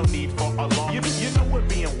 there's no need for alarm. You know we're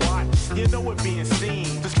being watched. You know we're being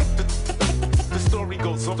seen. The story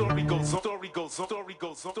goes on. Story goes on. Story goes on. Story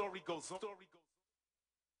goes on. Story goes on. Story goes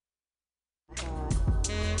on.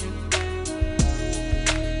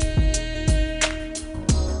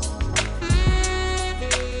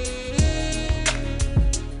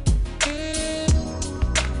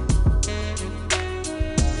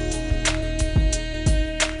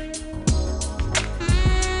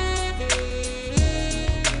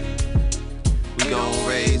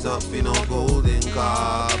 Up in a golden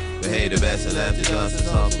car. But hey, the best of left the dust is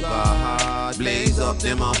up God. Blaze up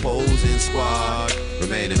them opposing squad.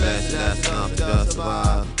 Remain the best, that's enough to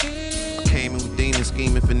justify. Came in with demons,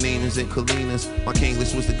 scheming for Ninas and Kalinas. My king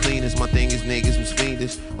list was the cleanest, my thing is niggas was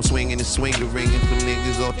fiendish. I'm swinging and swinger, ringing from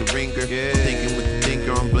niggas off the ringer. I'm thinking with the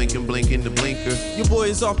thinker, I'm blinking the blinker. Your boy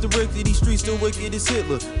is off the Richter, these streets still wicked as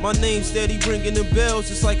Hitler. My name steady ringing them bells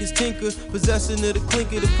just like it's Tinker. Possessing of the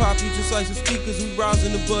clinker to pop you just like some speakers. We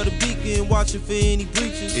rising above the beacon and watching for any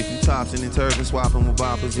breaches. If you tops and turban, swapping with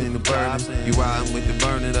boppers in the burning. You riding with the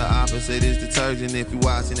burner, the opposite is detergent. If you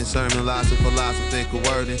watching the sermon, lots of philosophical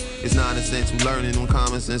wording. It's not essential learning when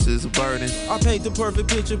common sense is a burden. I paint the perfect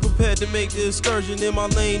picture, prepared to make the excursion. In my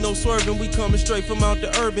lane, no swerving, we coming straight from out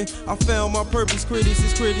the urban. I found my purpose, critics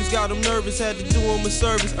got them nervous. Had to do them a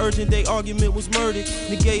service, urgent, they argument was murdered.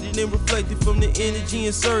 Negated and reflected from the energy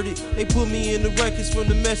inserted. They put me in the records from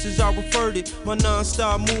the message I referred it. My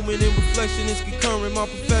non-stop movement and reflection is concurrent. My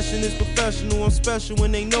profession is professional, I'm special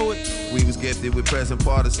when they know it. We was gifted with present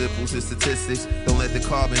participles and statistics. Don't let the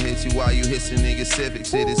carbon hit you while you hissing niggas civic.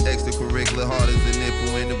 Shit is extracurricular, hard as the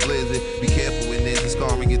nipple in the blizzard. Be careful when niggas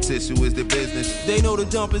scarring your tissue is their business. They know the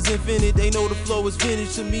dump is infinite, they know the flow is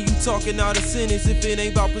vintage. To me, you talking out of sentence. If it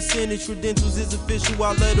ain't about percentage, credentials is official.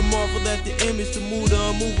 I let them marvel at the image. To move the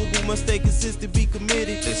unmovable, must stay consistent, be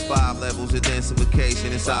committed. There's 5 levels of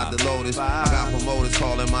densification inside the Lotus. I got promoters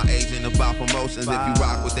calling my agent about promotions. If you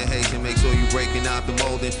rock with the Haitian, make sure you breaking out the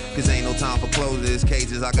molding. Cause ain't no time for closures,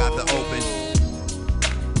 cages I got to open.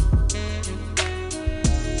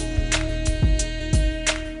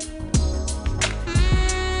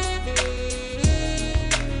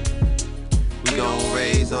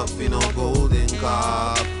 up in no golden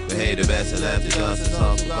car. We hate the best and left the dust and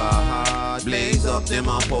talk about hard. Blaze up them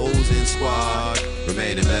opposing squad.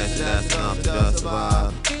 Remain the best and that's enough to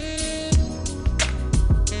justify.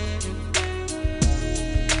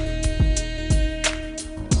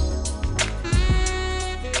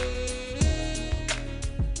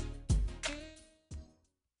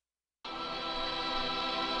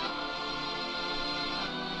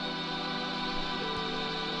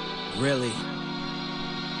 Really?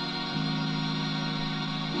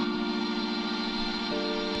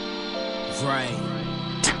 Right.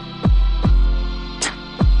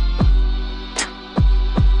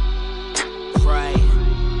 Right.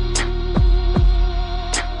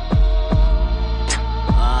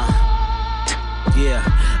 Yeah.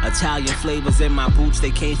 Italian flavors in my boots, they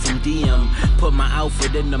came from DM. Put my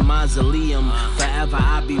outfit in the mausoleum. Forever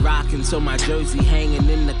I be rocking till my jersey hanging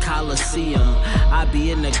in the Coliseum. I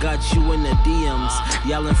be in the guts, you in the DMs.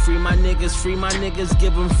 Yelling free my niggas,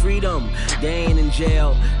 give them freedom. They ain't in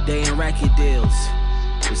jail, they in record deals.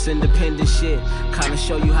 It's independent shit, kinda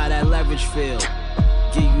show you how that leverage feel.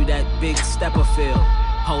 Give you that big stepper feel.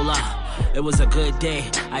 Hold up. It was a good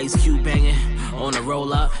day, Ice Cube banging on a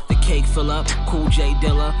roll up, the cake fill up, Cool J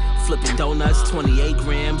Dilla, flipping donuts, 28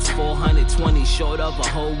 grams, 420 short of a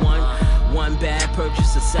whole one. One bad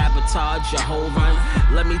purchase to sabotage your whole run.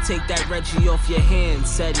 Let me take that Reggie off your hand,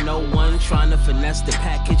 said no one. Trying to finesse the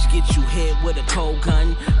package, get you hit with a cold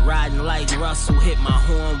gun. Riding like Russell, hit my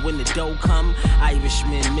horn when the dough come.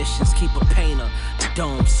 Irishman missions, keep a painter, the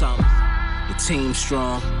dome something. The team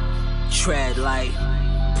strong, tread light.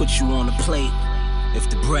 Put you on the plate, if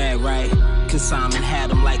the bread right. Consignment had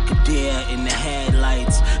them like a deer in the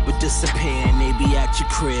headlights, but disappearing, they be at your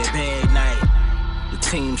crib every night. The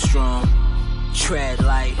team strong, tread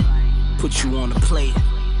light. Put you on the plate,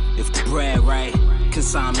 if the bread right.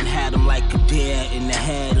 Consignment had them like a deer in the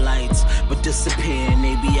headlights, but disappearing,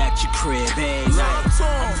 they be at your crib every night.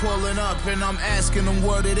 I'm pulling up and I'm asking them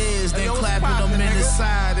what it is, then clapping them in the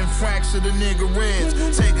side and fracture the nigga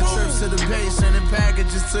ribs. Taking trips to the base, sending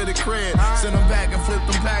packages to the crib. Send them back and flip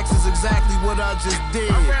them packs is exactly what I just did.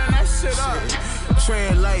 I ran that shit up.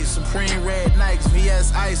 Tread light, Supreme red Nikes,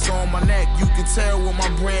 VS ice on my neck. You can tell with my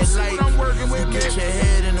bread light. You get your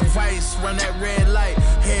head in the vice, run that red light.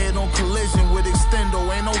 Head on collision with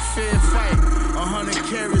extendo, ain't no fair fight. 100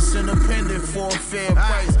 carats independent for a fair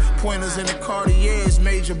price. Pointers in the Cartiers,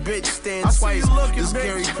 major bitch stare twice. This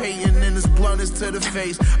Gary Payton and this blunt is to the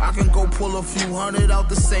face. I can go pull a few hundred out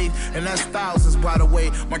the safe, and that's thousands by the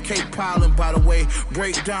way. My cake piling by the way.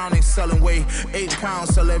 Break down, ain't selling weight. 8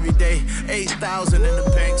 pounds sell every day. 8,000 in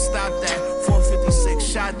the bank, stop that. 456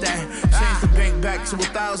 shot that. Changed the bank back to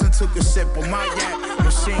 1,000. Took a sip of my yak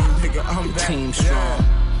machine, nigga. I'm back. Team strong,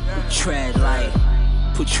 tread light.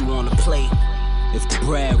 Put you on the plate, if the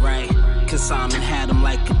bread right. Consignment had them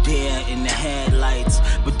like a deer in the headlights,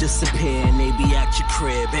 but disappearing, they be at your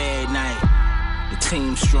crib every night. The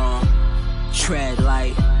team strong, tread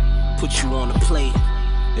light. Put you on the plate,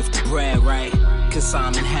 if the bread right.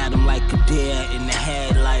 Consignment had them like a deer in the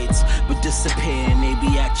headlights, but disappearing, they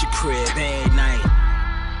be at your crib every night.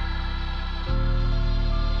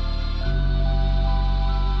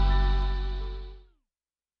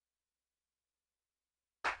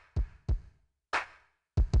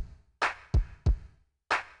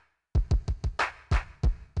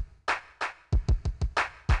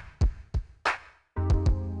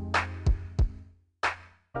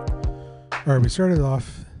 All right, we started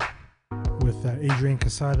off with Adrian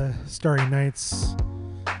Casada, Starry Nights.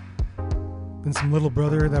 Then some Little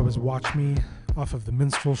Brother, that was Watch Me, off of The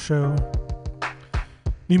Minstrel Show.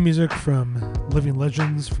 New music from Living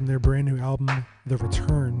Legends from their brand new album, The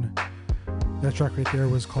Return. That track right there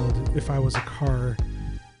was called If I Was a Car,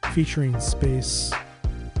 featuring Space,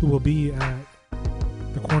 who will be at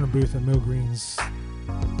the corner booth at Mo Green's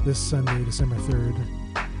this Sunday, December 3rd.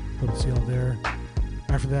 Hope to see y'all there.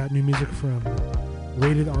 After that, new music from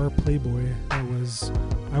Rated R Playboy. That was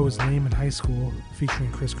I Was Lame in High School,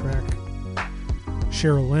 featuring Chris Crack.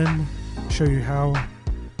 Cheryl Lynn, Show You How.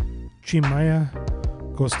 Chimaya,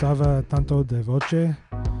 Gostava Tanto de Voce. A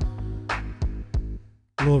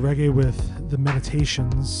little reggae with The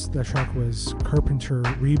Meditations. That track was Carpenter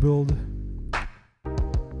Rebuild.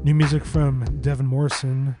 New music from Devin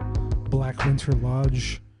Morrison, Black Winter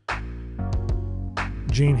Lodge.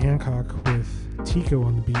 Jane Hancock with Tico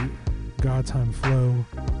on the beat, God Time Flow.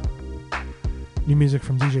 New music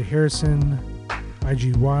from DJ Harrison,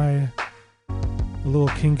 IGY, a little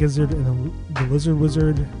King Gizzard and the Lizard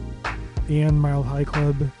Wizard, and Mile High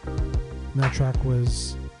Club. And that track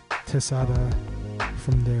was Tesada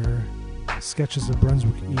from their Sketches of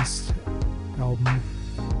Brunswick East album.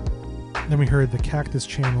 Then we heard the Cactus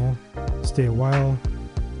Channel, Stay a While,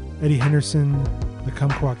 Eddie Henderson, the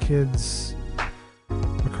Kumquat Kids,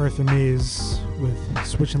 MacArthur Mays with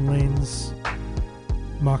Switchin' Lanes,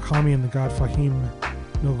 Makami and the God Fahim,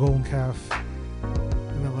 No Golden Calf,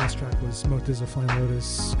 and that last track was Smoked as a Flying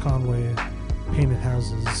Lotus, Conway, Painted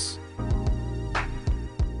Houses.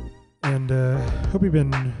 And hope you've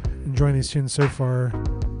been enjoying these tunes so far.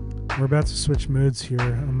 We're about to switch modes here.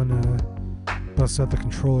 I'm gonna bust out the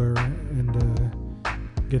controller and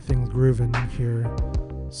get things grooving here.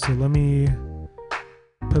 So let me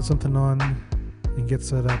put something on and get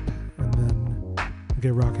set up, and then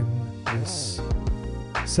get rocking this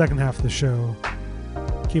second half of the show.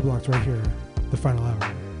 Keep locked right here, The Final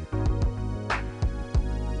Hour.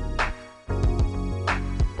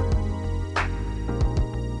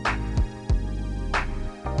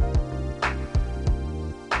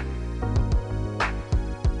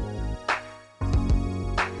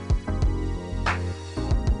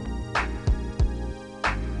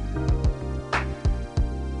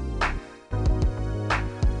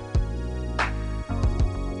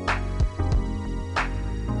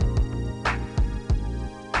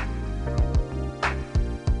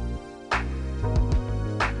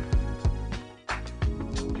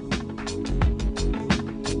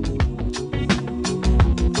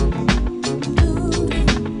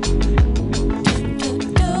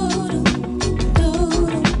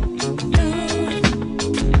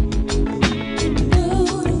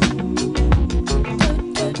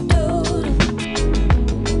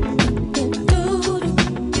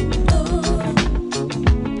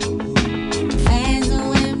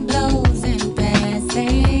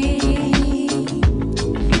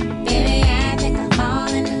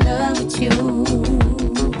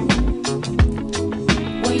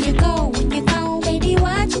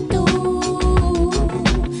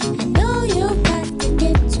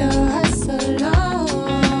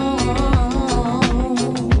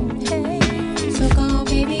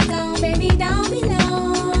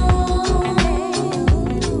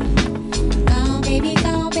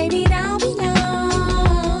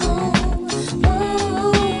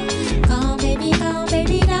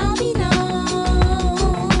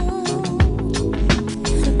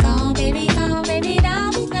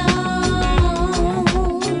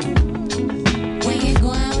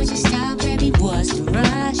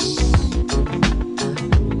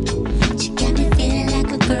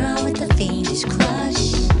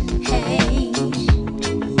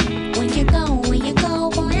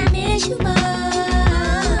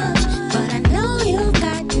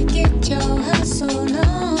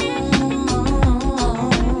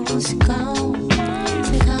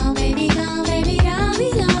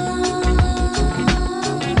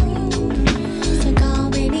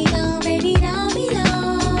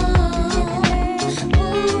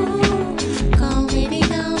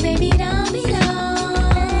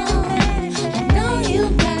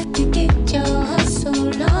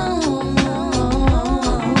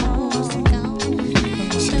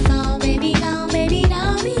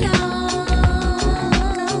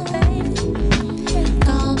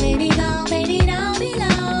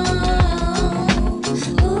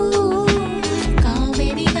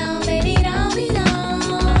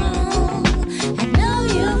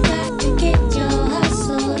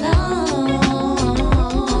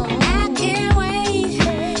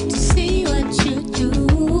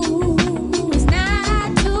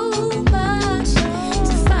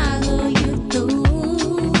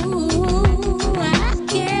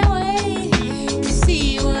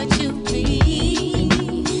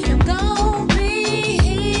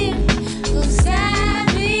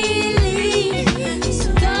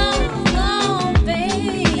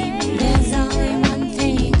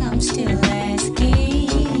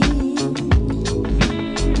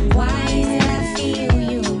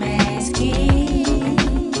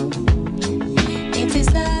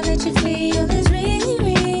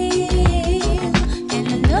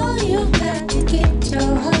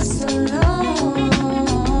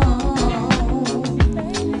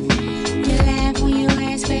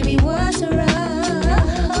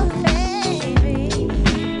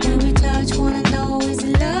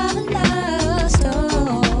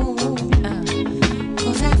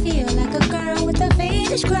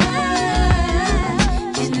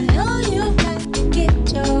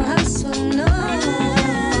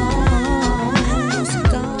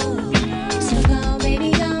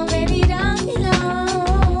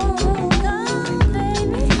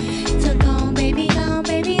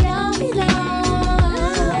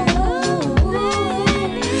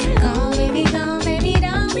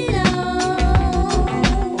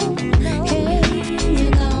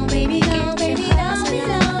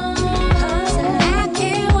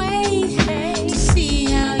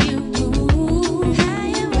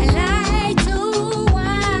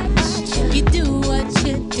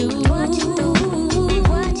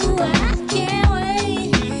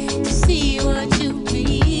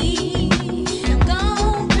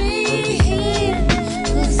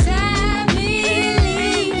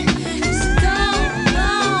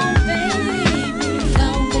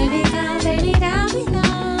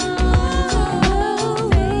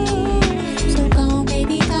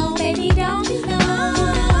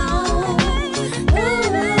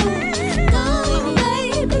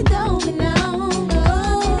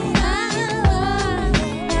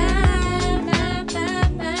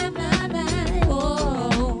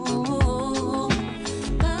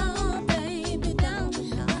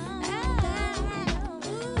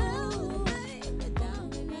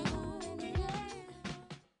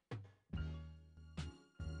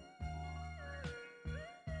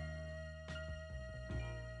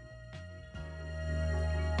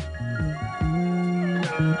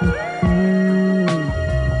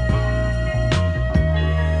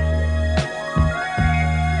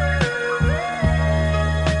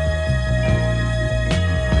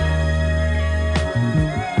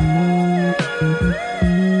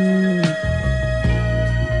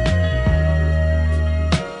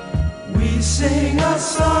 We sing a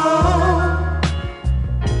song,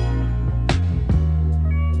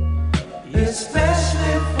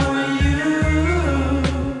 especially for you.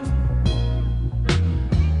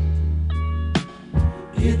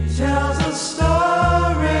 It tells a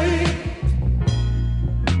story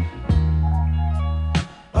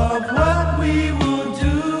of what we will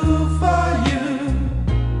do for you.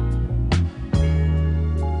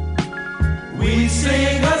 We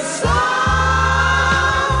sing a song,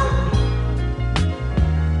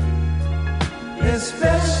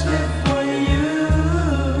 especially for you.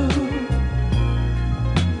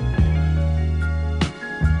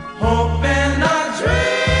 Hoping our dreams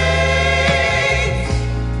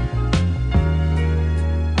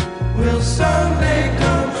will someday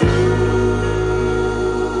come true.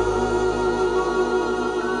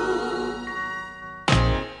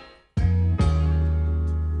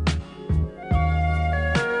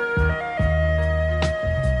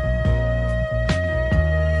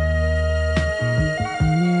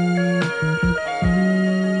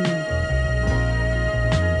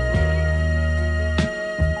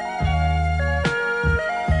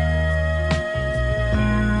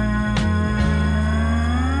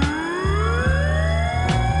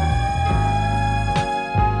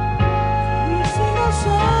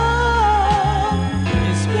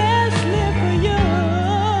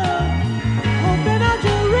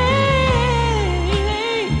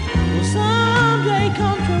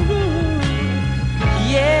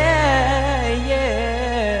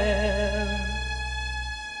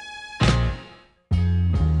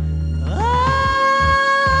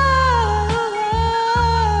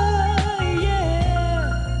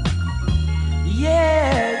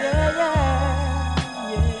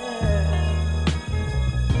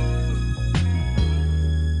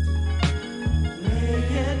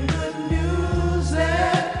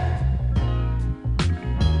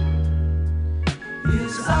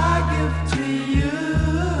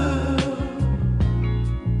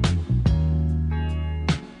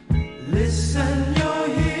 Listen, you'll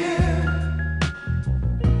hear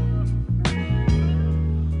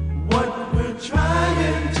what we're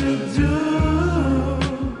trying to do.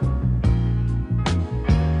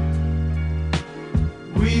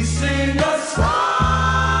 We sing a song,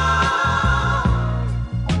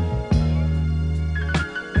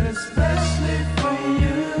 especially for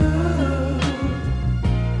you.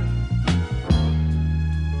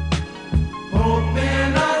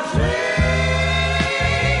 Hoping our dreams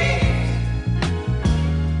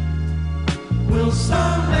will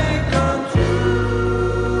someday come true.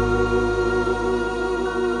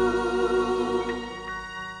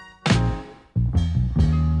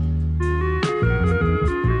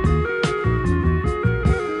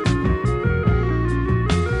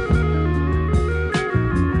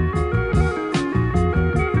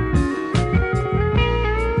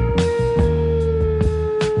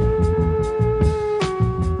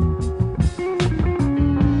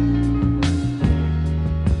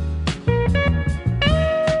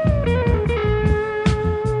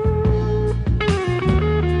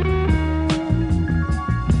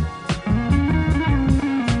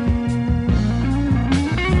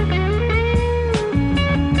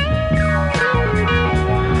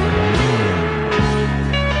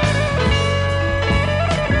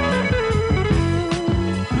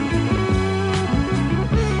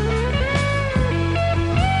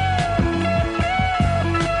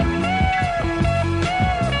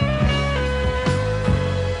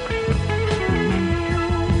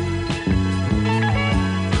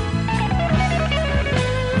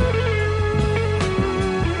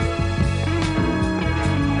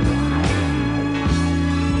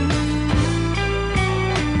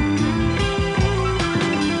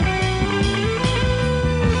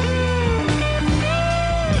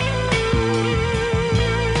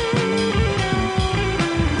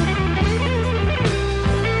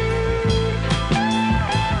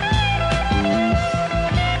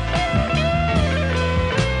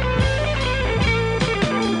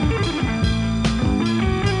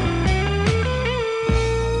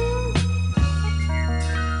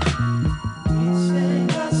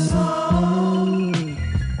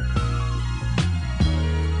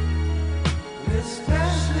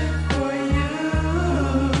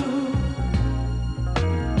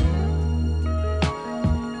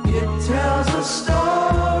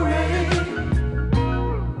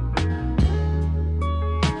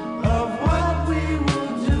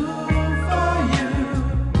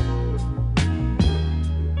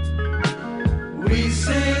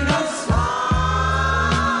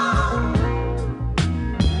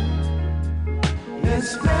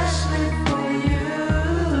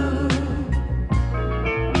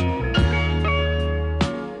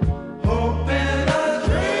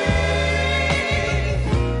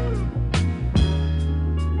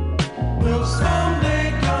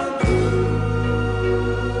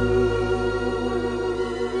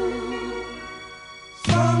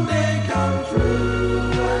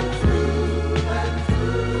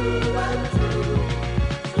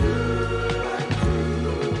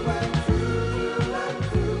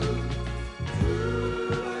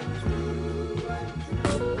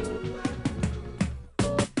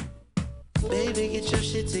 Baby, get your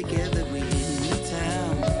shit together, we hitting the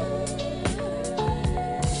town.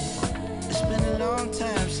 It's been a long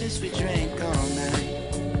time since we drank all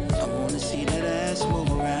night. I wanna see that ass move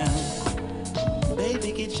around.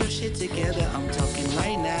 Baby, get your shit together, I'm talking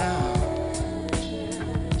right now.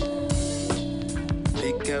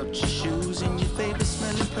 Pick out your shoes and your favorite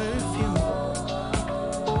smelling perfume.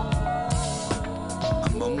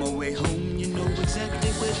 I'm on my way home, you know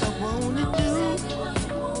exactly what I wanna do.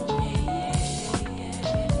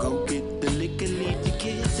 Go get the liquor, leave the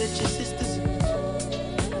kids at your sister's.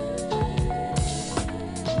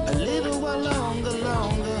 A little while longer,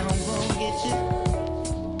 I'm gonna get you.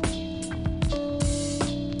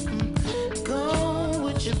 Go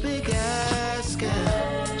with your big ass girl.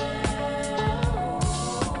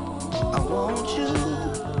 I want you.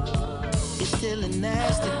 You're still a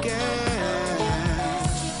nasty girl.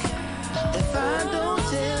 If I don't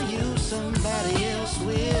tell you, somebody else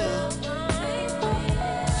will.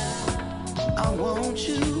 I want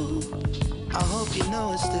you. I hope you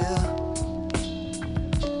know it still.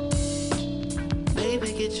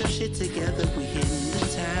 Baby, get your shit together, we hitting the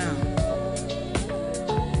town.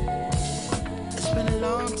 It's been a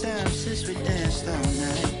long time since we danced all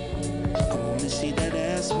night. I wanna see that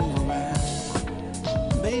ass move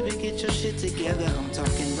around. Baby, get your shit together, I'm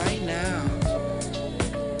talking right now.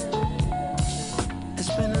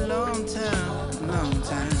 It's been a long time, long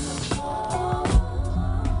time.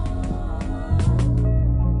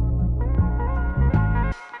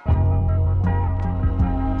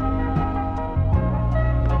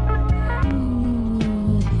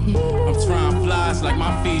 Like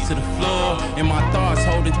my feet to the floor, and my thoughts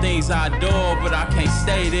holding things I adore, but I can't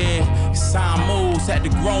stay there. Time moves, had to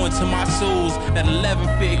grow into my tools. That 11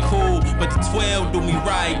 fit cool, but the 12 do me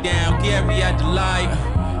right. Down Gary at the light,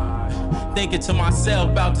 thinking to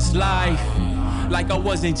myself about this life, like I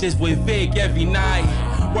wasn't just with Vic every night.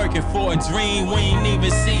 Working for a dream we ain't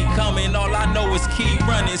even see coming. All I know is keep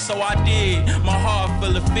running, so I did. My heart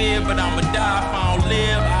full of fear, but I'ma die if I don't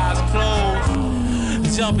live. Eyes closed.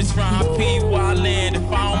 Jumping, trying to pee where I land.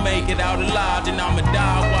 If I don't make it out alive, then I'ma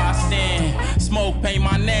die where I stand. Smoke paint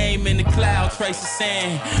my name in the cloud, trace the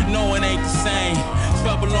sand. No, it ain't the same.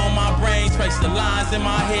 Trouble on my brain, trace the lines in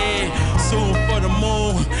my head. Shooting for the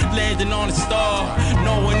moon, landing on a star.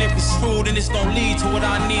 Knowing if it's true, then it's gon' lead to what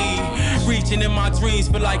I need. Reaching in my dreams,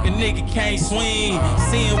 but like a nigga can't swing.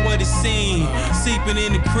 Seeing what it seems, seeping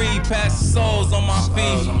in the creed, past the souls on my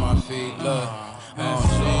feet. Look.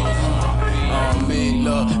 Me,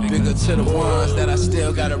 look, bigger to the ones that I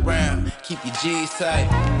still got around. Keep your G's tight,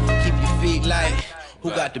 keep your feet light. Who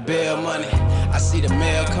got the bail money? I see the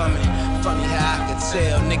mail coming. Funny how I could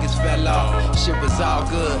tell niggas fell off. Shit was all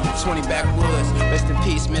good, 20 backwoods. Rest in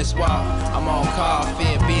peace, Miss Wall. I'm on call,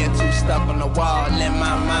 fear being too stuck on the wall. In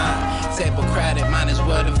my mind, table crowded, might as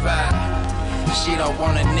well divide. She don't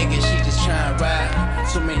want a nigga, she just tryna ride.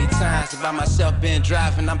 Too many times by myself been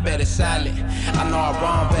driving, I'm better silent. I know I'm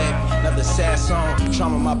wrong, baby. Another sad song,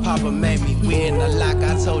 trauma my papa made me. We in the lock,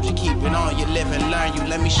 I told you keep it on. You live and learn, you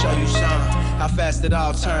let me show you some. How fast it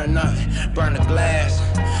all turned up, burn the glass.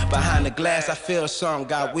 Behind the glass, I feel something.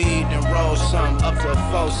 Got weed and roll something, up to a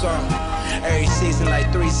 4 something. Every season like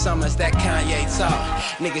 3 summers, that Kanye talk.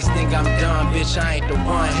 Niggas think I'm dumb, bitch, I ain't the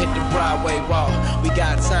one. Hit the Broadway walk. We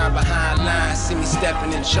got time behind lines, see me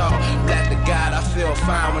stepping in chalk. Black to God, I feel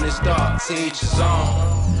fine when it's dark. To each his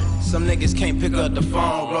own. Some niggas can't pick up the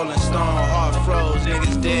phone. Rolling Stone, heart froze.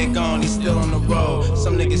 Niggas dead gone, he's still on the road.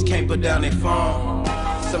 Some niggas can't put down their phone.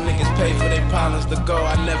 Some niggas pay for their problems to go.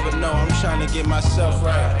 I never know, I'm trying to get myself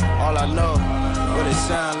right. All I know, what it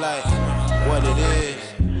sound like, what it is,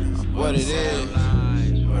 what it is.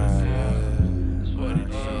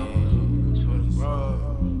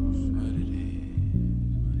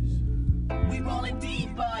 We rolling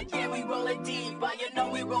deeper, yeah, we rolling deeper. You know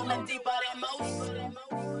we rolling deeper than most.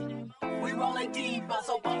 We rolling deeper,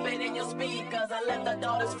 so bump it in your speakers and let the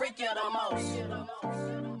daughters freak you the most.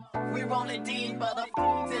 We rolling deeper, the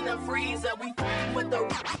in the freezer, we with the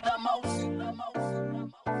most.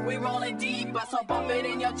 We rolling deeper, so bump it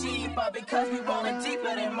in your Jeeper because we rolling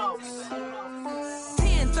deeper than most.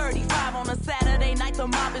 10:35 on a Saturday night, the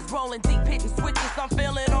mob is rolling deep, hitting switches, I'm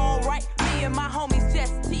feeling alright. Me and my homies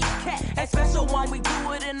just T-Cat, a special one, we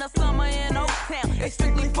do it in the summer in Oaktown. It's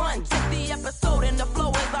strictly fun, check the episode and the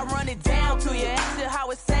flow as I run it down to you. Ask you how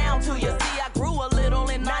it sound to you, see I grew a little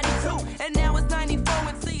in 92, and now it's 94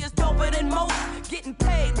 and see it's doper than most. Getting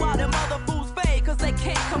paid while them other fools fade, cause they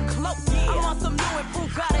can't come close. I'm on some new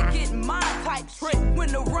improve, gotta get my type trick.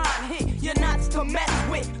 When the rhyme hit, you're not to mess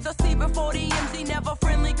with. The C before the MG, never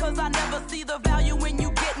friendly, cause I never see the value when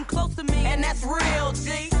you getting close to me. And that's real,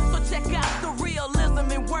 G. So check out the real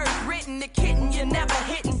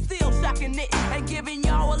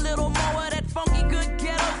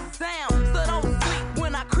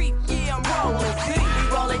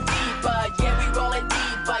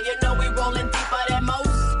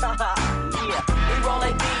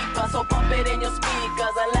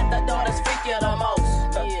you the most.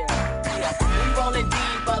 We rolling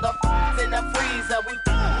deep, the in the freezer. We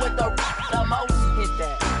with the most. Hit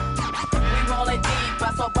that. We rolling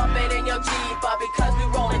deep, so bump it in your Jeep, because we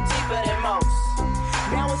rolling deeper than most.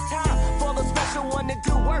 Now it's time for the special one to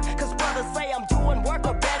do work, cause brothers say I'm doing work,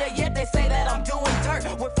 or better yet they say that I'm doing dirt.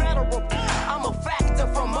 With federal, I'm a factor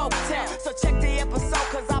from Motown, so check the episode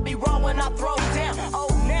cause I'll be raw when I throw down. Oh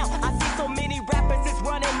now, I see so many rappers is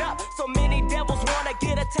running up, so many devils wanna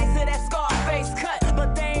get a taste of that Scarface cut,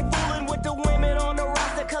 but they ain't fooling with the women on the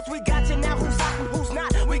roster, cause we got you now, who's hot and who's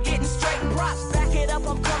not, we getting straight props. Back it up,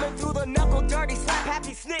 I'm coming through the knuckle dirty slap,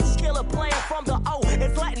 happy snitch, killer player from the O,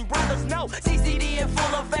 it's letting brothers know, CCD in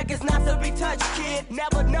full effect is not to be touched, kid,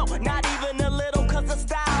 never know, not even a little, cause the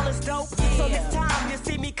style is dope. So this time you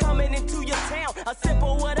see me coming into your town, a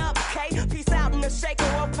simple what up, K, peace out in a shake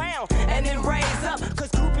or a pound, and then raise up, cause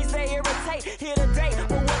groupies they irritate, here today,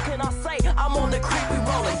 but what can I say, I'm on the creep, we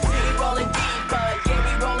rolling deep, yeah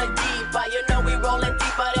we rolling deeper, you know we rolling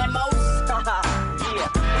deeper than most, yeah,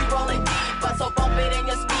 we rolling deeper, so bump it in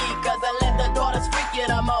your speakers and let the daughters freak you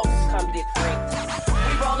the most, come dick freak,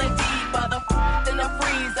 we rolling deeper, the in the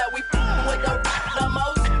freezer, we with the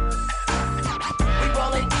most, we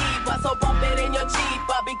rolling deeper, so bump it in your Jeep,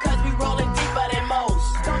 because we rolling deeper than most.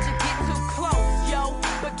 Don't you get too close, yo,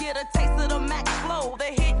 but get a taste of the Max flow, the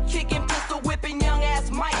hit kicking, pistol whipping, young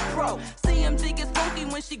ass Mike Pro. CMG gets funky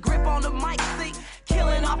when she grip on the mic seat,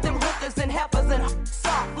 killing off them hookers and heifers and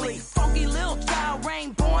softly. Funky little child,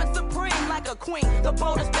 reign born supreme like a queen. The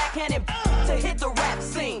boat is backhanded to hit the rap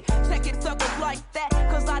scene. Check it suckers like that,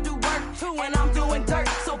 cause I do work too, and I'm doing dirt,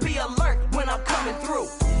 so be alert when I'm coming through.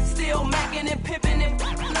 Still macking and pimping and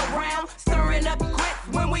f***ing around, stirring up grits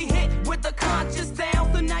when we hit with the conscious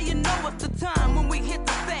sound. So now you know what's the time when we hit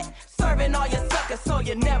the set, serving all your suckers so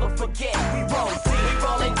you never forget. We roll deep, we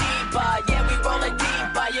rolling deeper, yeah we rolling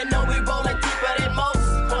deeper, you know we rolling deeper than most.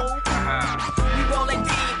 We rolling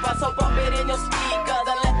deeper, so bump it in your speakers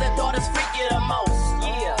and let the daughters freak you the most.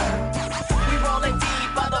 Yeah, we rolling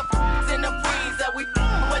deeper, the in the freezer, we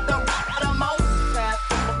with the most.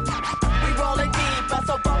 We rolling deeper,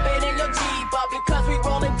 so bump it in your Jeep, because we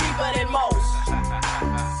rolling deeper than most.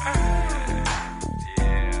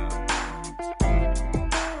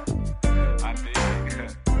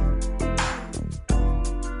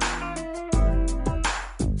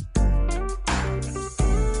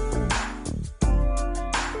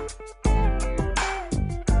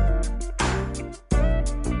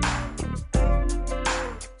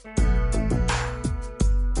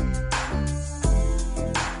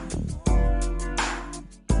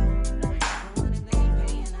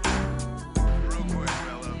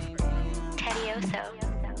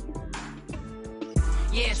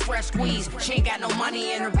 Squeeze. She ain't got no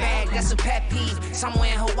money in her bag, that's a pet peeve.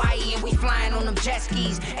 Somewhere in Hawaii and we flying on them jet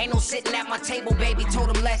skis. Ain't no sitting at my table, baby,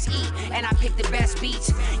 told them let's eat. And I picked the best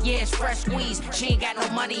beats, yeah, it's fresh squeeze. She ain't got no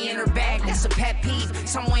money in her bag, that's a pet peeve.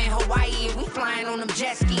 Somewhere in Hawaii and we flying on them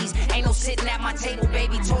jet skis. Ain't no sitting at my table,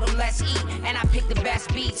 baby, told them let's eat. And I picked the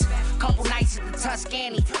best beats. Couple nights at the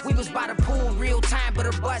Tuscany, we was by the pool, real time, but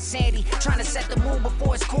her butt sandy. Trying to set the mood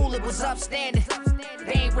before it's cool, it was upstanding.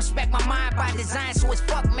 They ain't respect my mind by design, so it's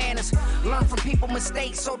fuck manners. Learn from people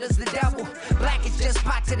mistakes, so does the devil. Black is just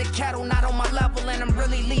pot to the kettle, not on my level. And I'm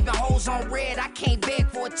really leaving hoes on red. I can't beg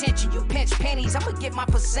for attention, you pinch pennies, I'ma get my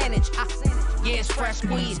percentage. Yeah, it's fresh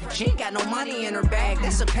squeeze. She ain't got no money in her bag,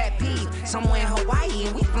 that's a pet peeve. Somewhere in Hawaii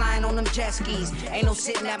and we flying on them jet skis. Ain't no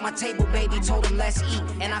sitting at my table, baby, told them let's eat.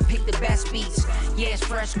 And I picked the best beats. Yeah, it's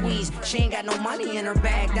fresh squeeze. She ain't got no money in her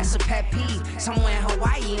bag, that's a pet peeve. Somewhere in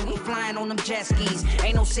Hawaii and we flying on them jet skis.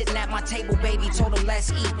 Ain't no sitting at my table, baby, told them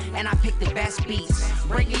let's eat. And I picked the best beats.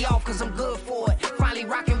 Break me off cause I'm good for it. Finally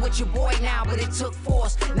rocking with your boy now, but it took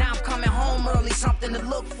force. Now I'm coming home early, something to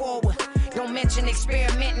look forward. Don't mention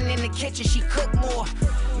experimenting in the kitchen, she cook more.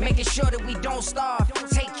 Making sure that we don't starve.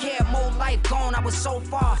 Take care, more life gone, I was so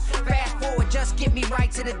far. Fast forward, just get me right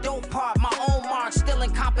to the dope part. My own mark, still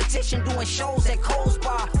in competition, doing shows at Cole's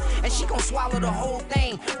Bar. And she gon' swallow the whole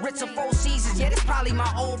thing. Ritz of 4 seasons, yeah, this probably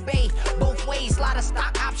my old bae. Both ways, lot of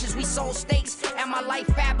stock options, we sold steaks. And my life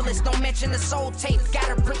fabulous, don't mention the soul tape.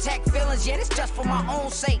 Gotta protect feelings, yeah, this just for my own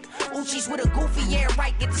sake. Uchi's with a goofy, yeah,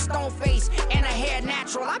 right, get the stone face. And her hair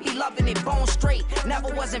natural, I be loving it bone straight.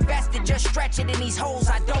 Never was invested, just stretch it in these hoes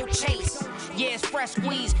I don't chase. Yeah, it's fresh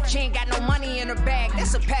squeeze, she ain't got no money in her bag,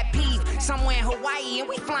 that's a pet peeve. Somewhere in Hawaii and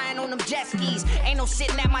we flying on them jet skis. Ain't no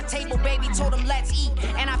sitting at my table, baby, told them let's eat.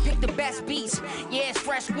 And I picked the best beats, yeah, it's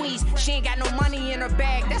fresh squeeze. She ain't got no money in her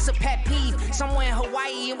bag, that's a pet peeve. Somewhere in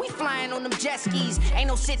Hawaii and we flying on them jet skis. Ain't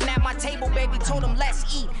no sitting at my table, baby, told them let's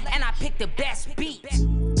eat. And I picked the best beats.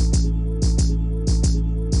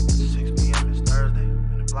 6 p.m.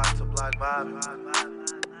 block vibing.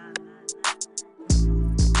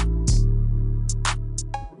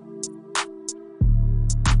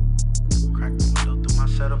 Crack the window through my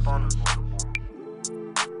setup on them.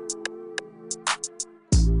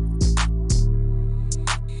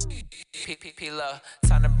 P-P-P-Love,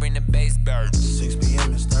 time to bring the bass bird. 6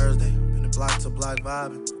 p.m. it's Thursday. Been the block to block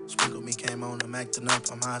vibing. Sprinkle me came on, I'm acting up,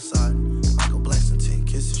 I'm outside. Michael Blackson, 10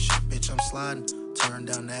 kisses, shit, bitch, I'm sliding. Turn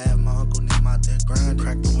down the Ave, my uncle name out there grinding.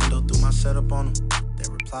 Crack the window through my setup on them. They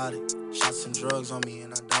replied it. Shots and drugs on me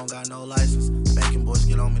and I don't got no license. Bacon boys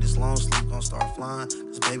get on me, this long sleep gon' start flying.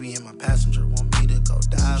 This baby in my passenger want me to go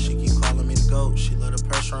dive. She keep calling me the GOAT, she love the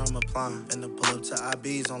pressure I'm applying. And to pull up to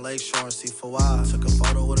IB's on Lakeshore and see for why. Took a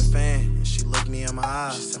photo with a fan and she looked me in my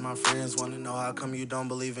eyes. She said my friends wanna know how come you don't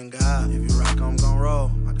believe in God. If you rock, I'm gon' roll.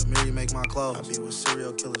 My community make my clothes. I be with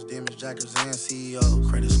serial killers, demons, jackers, and CEOs.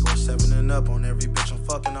 Credit score 7 and up on every bitch I'm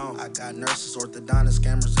fucking on. I got nurses, orthodontists,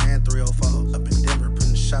 scammers, and 304s. Up in Denver,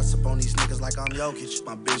 putting shots up on these niggas like I'm Jokic.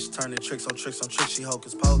 My bitch turning tricks on tricks on tricks, she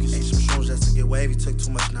hocus pocus. Ate some shrooms just to get wavy, took too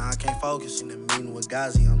much, now I can't focus. In the meeting with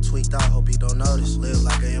Ghazi, I'm tweaked out, hope he don't notice. Live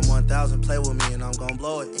like a M1000, play with me and I'm gon'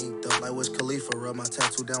 blow it. Inked up like Wiz Khalifa, rub my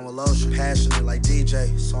tattoo down with lotion. Passionate like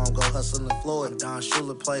DJ, so I'm go hustling the floor. I'm Don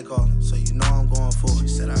Shula play calling, so you know I'm going for it. She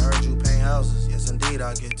said I heard you paint houses, yes indeed,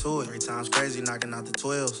 I'll get to it. 3 times crazy, knocking out the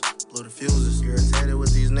 12s, blew the fuses. Irritated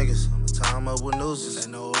with these niggas, I'ma tie 'em up with nooses.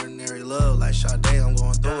 Ain't no ordinary love, like Sade, I'm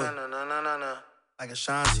going through it. No. Like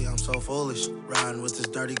Ashanti, I'm so foolish. Riding with this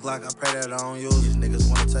dirty Glock, I pray that I don't use it. These niggas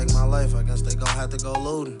wanna take my life, I guess they gon' have to go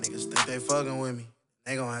looting. Niggas think they fucking with me,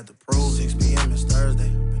 they gon' have to prove it. 6 p.m. it's Thursday,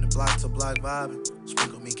 been the block to block vibing.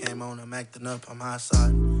 Sprinkle me came on, I'm acting up, I'm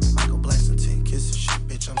outside. Michael Blackson, 10 kisses, shit,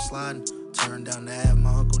 bitch, I'm sliding. Turn down the Ave,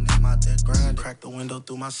 my uncle name out there grinding. Crack the window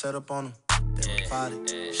through my setup on them. They replied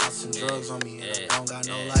it. Shots and drugs on me, and I don't got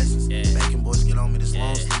no license. Bacon boys get on me, this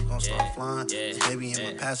long sleep gon' start flying. This baby in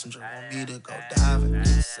my passenger want me to go diving.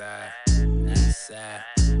 Inside.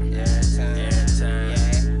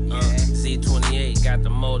 Z28 got the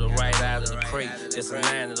motor right out of the crate. It's a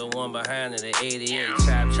 9 to the one behind it, the 88.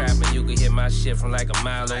 Trapping, you can hear my shit from like a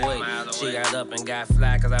mile away. She got up and got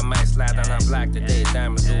fly, cause I might slide down her block today.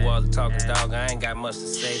 Diamonds do all the talking, dog, I ain't got much to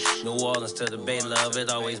say. New Orleans to the Bay, love, it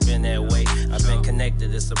always been that way. I've been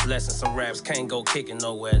connected, it's a blessing. Some raps can't go kicking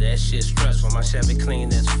nowhere, that shit stressful. My Chevy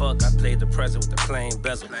clean as fuck, I played the present with the plain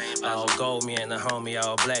bezel. All gold, me and the homie,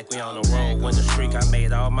 all black, we on the road. Win the streak, I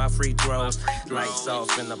made all my free throws. Lights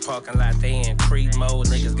off in the parking lot, they in creep mode.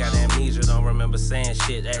 Niggas got amnesia, don't remember saying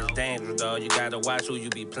shit. That's dangerous, dog. You gotta watch who you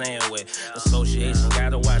be playing with. Association,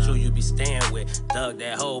 gotta watch who you be staying with. Dug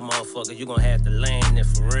that whole motherfucker, you gon' have to land it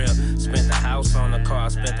for real. Spent the house on the car,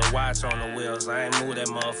 spent the watch on the wheels. I ain't moved that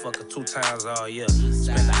motherfucker 2 times all year.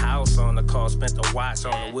 Spent the house on the car, spent the watch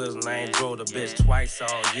on the wheels, and I ain't drove the bitch twice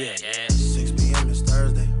all year. 6 p.m. it's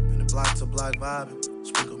Thursday, been the block to block vibing.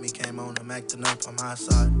 Sprinkle me came on, I'm acting up, I'm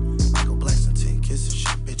outside. Michael Blackson, 10 kisses,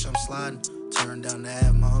 shit, bitch, I'm sliding. Turn down the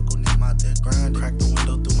Ave, my uncle name out there grinding. Crack the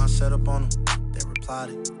window through my setup on them. They replied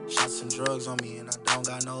it. Shots and drugs on me and I don't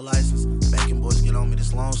got no license. Bacon boys get on me,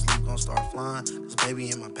 this long sleep gon' start flying. This baby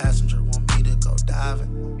in my passenger want me to go diving.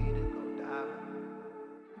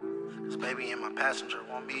 This baby in my passenger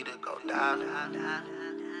want me to go diving.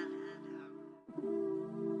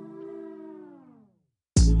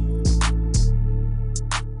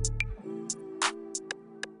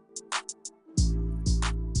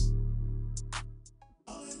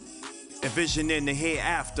 Envisioning the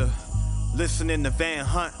hereafter, listening to Van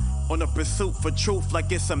Hunt, on a pursuit for truth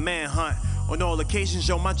like it's a manhunt. On all occasions,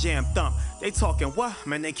 yo, my jam thump. They talking what?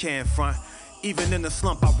 Man, they can't front. Even in the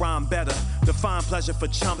slump, I rhyme better. Define pleasure for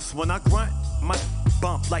chumps when I grunt. My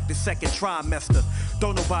bump like the second trimester.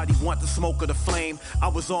 Don't nobody want the smoke or the flame. I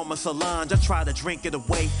was on my Solange, I tried to drink it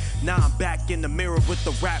away. Now I'm back in the mirror with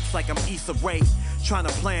the raps like I'm Issa Rae. Trying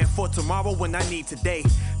to plan for tomorrow when I need today.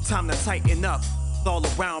 Time to tighten up. All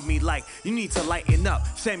around me like, you need to lighten up.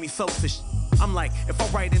 Sammy Sosa I'm like, if I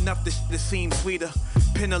write enough, this seems sweeter.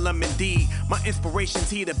 Pendulum indeed, my inspiration's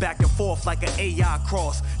heated back and forth like an AI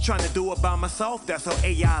cross. Trying to do it by myself, that's how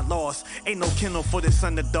AI lost. Ain't no kennel for this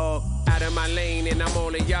underdog. Out of my lane and I'm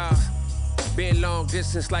on the yard. Been long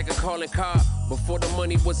distance like a calling card. Before the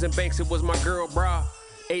money was in banks, it was my girl bra.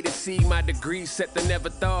 A to C, my degree set the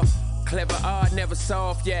never thought. Clever art, never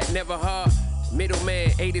soft, yet never hard.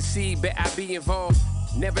 Middleman, A to C, bet I be involved.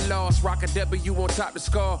 Never lost, rock a W on top the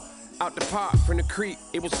scar. Out the park, from the creek,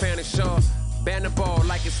 it was found in Shaw. Banner ball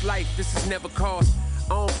like it's life, this is never cost.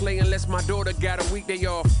 I don't play unless my daughter got a weekday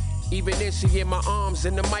off. Even then she in my arms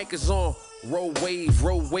and the mic is on. Roll wave,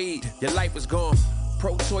 your life is gone.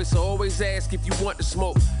 Pro choice, I always ask if you want to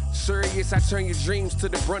smoke. Serious, I turn your dreams to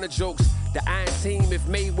the brunt of jokes. The iron team, if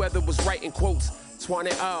Mayweather was writing quotes.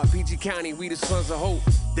 TheFinalHour, PG County, we the sons of hope.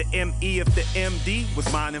 The ME of the MD was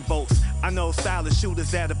mine and votes. I know stylish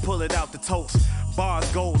shooters that'll pull it out the toast. Bars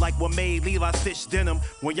go like what made Levi stitch denim.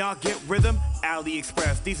 When y'all get rhythm,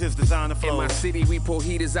 AliExpress, these is designer flows. In my city, we pull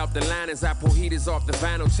heaters out the liners. I pull heaters off the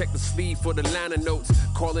vinyl. Check the sleeve for the liner notes.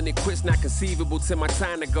 Calling it quits, not conceivable till my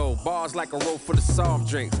time to go. Bars like a roll for the soft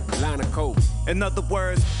drinks. Line of coke. In other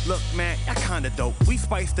words, look man, I kinda dope. We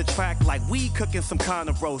spice the track like we cooking some kind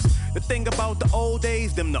of roast. The thing about the old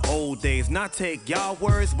days, them the old days. Not take y'all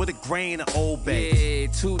words with a grain of Old Bay.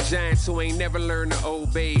 Yeah, two giants who ain't never learned to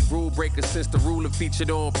obey. Rule breakers since the ruler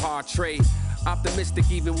featured on Portrait. Optimistic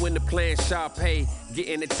even when the plan Sharpay. Get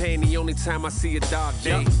entertained the only time I see a dark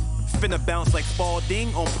day. Finna bounce like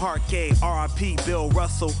Spalding on parquet. R.I.P. Bill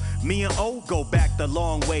Russell. Me and O go back the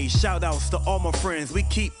long way. Shout outs to all my friends. We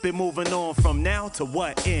keep it moving on from now to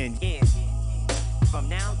what end? From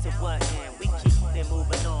now to what end? We keep it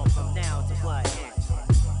moving on from now to what end?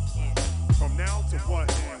 From now to what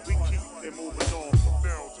end? We keep it moving on from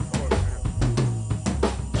now to what end?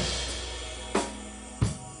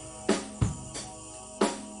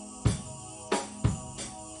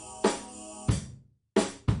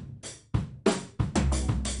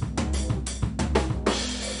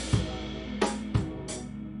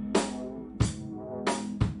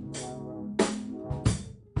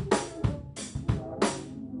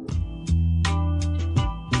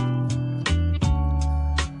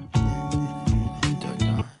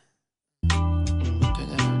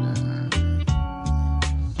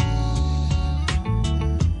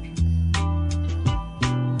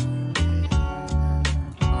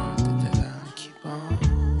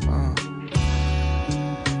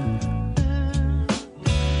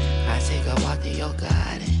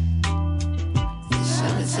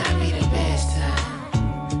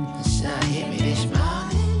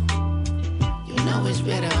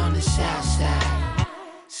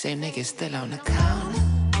 Still on the counter.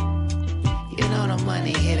 You know the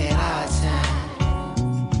money hit at all time.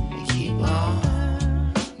 And keep on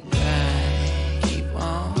grinding, keep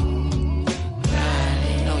on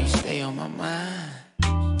grinding. You know you stay on my mind.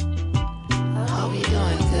 Hope you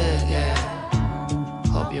doing good, girl.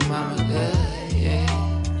 Hope your mama good, yeah.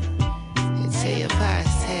 And tell your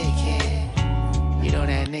pops take care. You know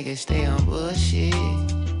that nigga stay on bullshit.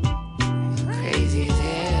 Crazy as hell.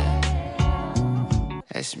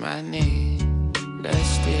 That's my nigga,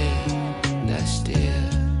 that's still,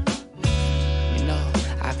 you know,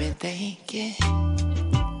 I've been thinking,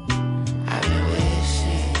 I've been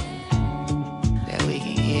wishing that we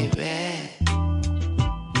can get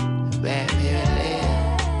back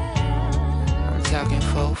parallel. I'm talking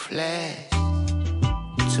 4 flash,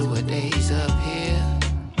 2 a days up here,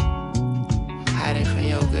 hiding from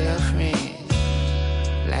your girlfriends,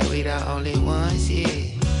 like we the only ones, yeah.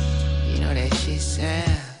 You know that shit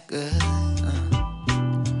sound good,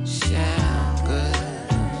 sound good,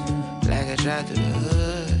 like I drive through the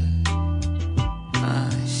hood,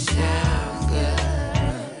 sound good,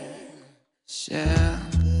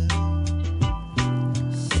 sound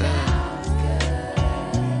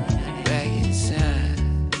good, back inside,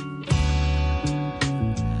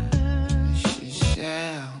 shit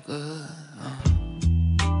sound good.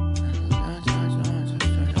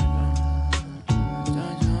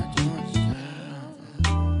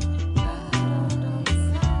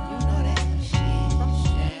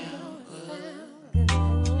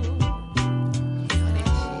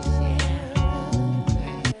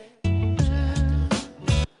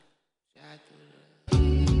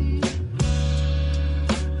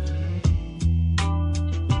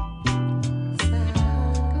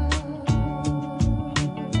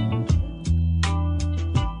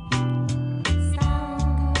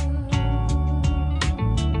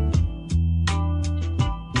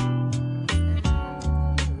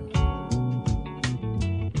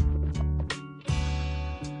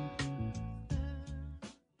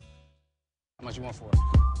 How much you want for it?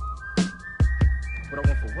 What I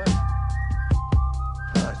want for what?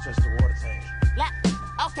 It's just the water tank.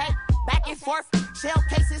 Okay, back and forth. Shell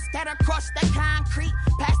cases scatter across the concrete.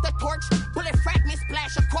 Pass the torch, bullet fragments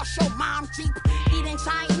splash across your mom's Jeep. Eating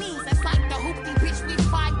Chinese inside the hoopty bitch we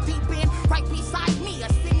 5 deep in. Right beside me,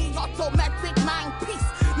 a semi-automatic 9-piece.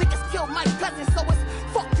 Niggas killed my cousin, so it's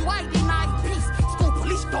fuck you, I deny peace. School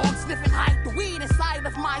police dogs sniffing hide the weed inside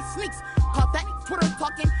of my sneaks. Caught that Twitter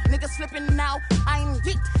talking, niggas slipping now, I'm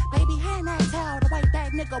geeked. Baby, hand that towel to wipe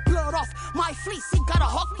that nigga blood off my fleece. He got a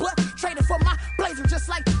hawk, but traded for my blazer just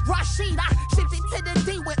like Rashid. I shipped it to the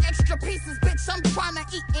D with extra pieces, bitch. bitch, I'm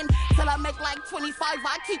tryna eat till I make like 25.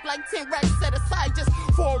 I keep like 10 racks set aside just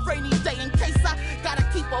for a rainy day in case I gotta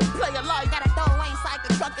keep a play alive. Gotta throw away inside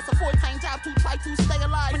the truck, it's a full-time job to try to stay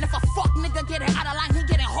alive. And if a fuck nigga getting out of line, he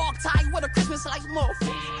getting hog-tied with a Christmas like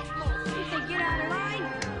motherfucker. You say get out of line?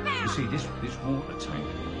 You see, this water tank.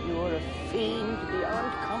 You're a fiend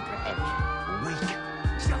beyond comprehension. Weak,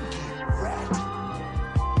 junkie, rat.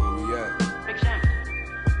 Where we at?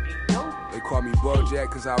 They call me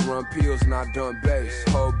Bojack cause I run pills and I dump bass.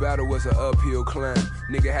 Whole battle was an uphill climb.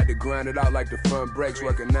 Nigga had to grind it out like the front brakes.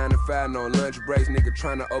 Working 9 to 5, no lunch breaks. Nigga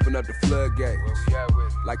tryna open up the floodgates.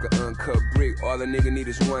 Like an uncut brick, all a nigga need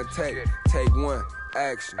is one take. Take one.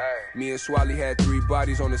 Action. Me and Swally had 3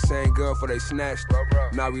 bodies on the same gun for they snatched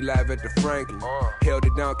it. Now we live at the Franklin. Held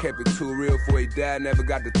it down, kept it too real before he died, never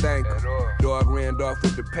got to thank him. Dog ran off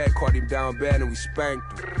with the pack, caught him down bad and we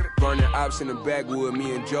spanked him. Burning ops in the backwood,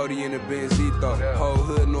 me and Jody in the Benzito. Whole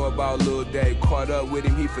hood know about Lil Dave, caught up with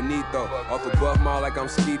him, he finito. Off a buff mall like I'm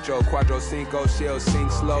Skeecho, Quadro Cinco, shell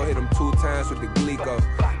sink slow, hit him 2 times with the Glico.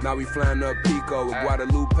 Now we flying up Pico with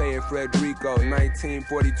Guadalupe and Frederico.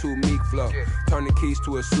 1942 Meek flow, turn the keys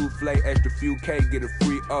to a souffle, extra few K, get a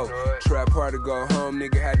free O. Trap hard to go home,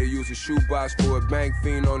 nigga had to use a shoebox for a bank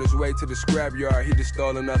fiend on his way to the scrap yard. He just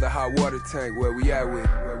stole another hot water tank. Where we at with?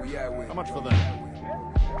 How much for that?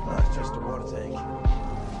 No, it's just a water tank.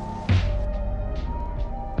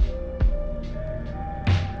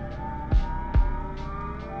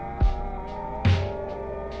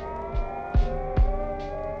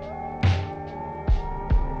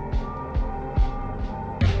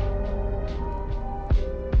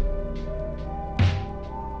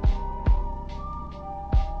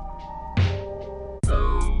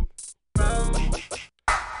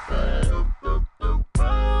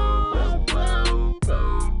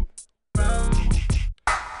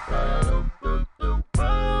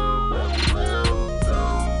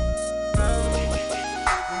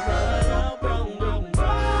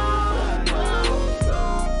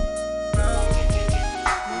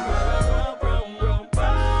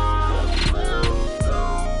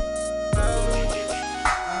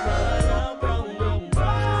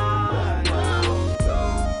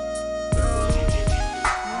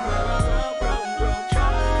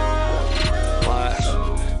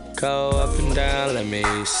 Go up and down, let me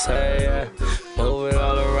say it. Move it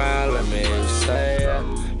all around, let me say it.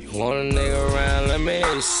 You want a nigga around, let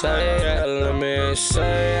me say it. Let me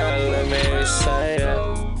say it, let me say it.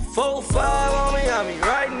 4-5 on me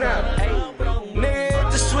right now. Nigga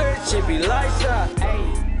hit the switch, it be lights out.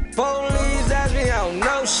 Police ask me, I don't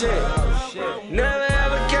know shit. Never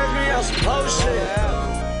ever catch me on some whole shit.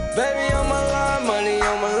 Baby on my line, money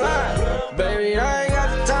on my line. Baby, I ain't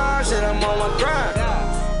got the time, shit, I'm on my grind.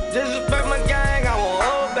 Disrespect my gang, I won't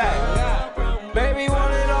hold back. Baby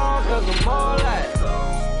want it all, cause I'm all that.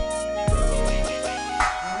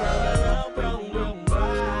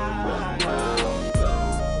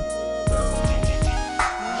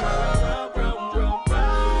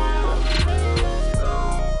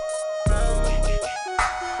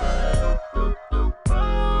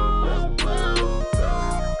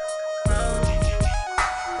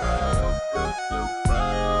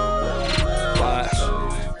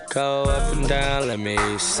 Go up and down, let me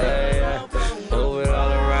say it. Move it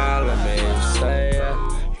all around, let me say it.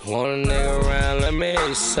 You want a nigga around, let me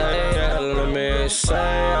say it. Let me say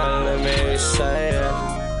it, let me say it.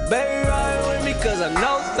 Baby, ride with me cause I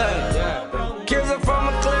know things. Kids are from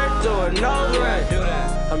a clear to a nose ring.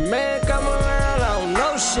 A man come around, I don't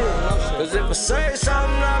know shit. Cause if I say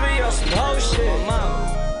something, I'll be on some whole shit.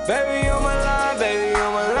 Baby on my line, baby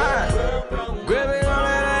on my line. Gripping on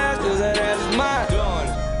that ass cause that ass is mine.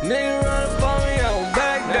 Nigga run up on me, I don't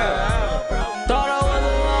back down. Thought I was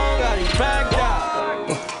alone, got him backed out.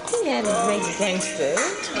 He had a great gangster.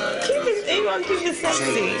 Keep it, you want to keep it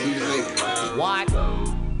sexy. What?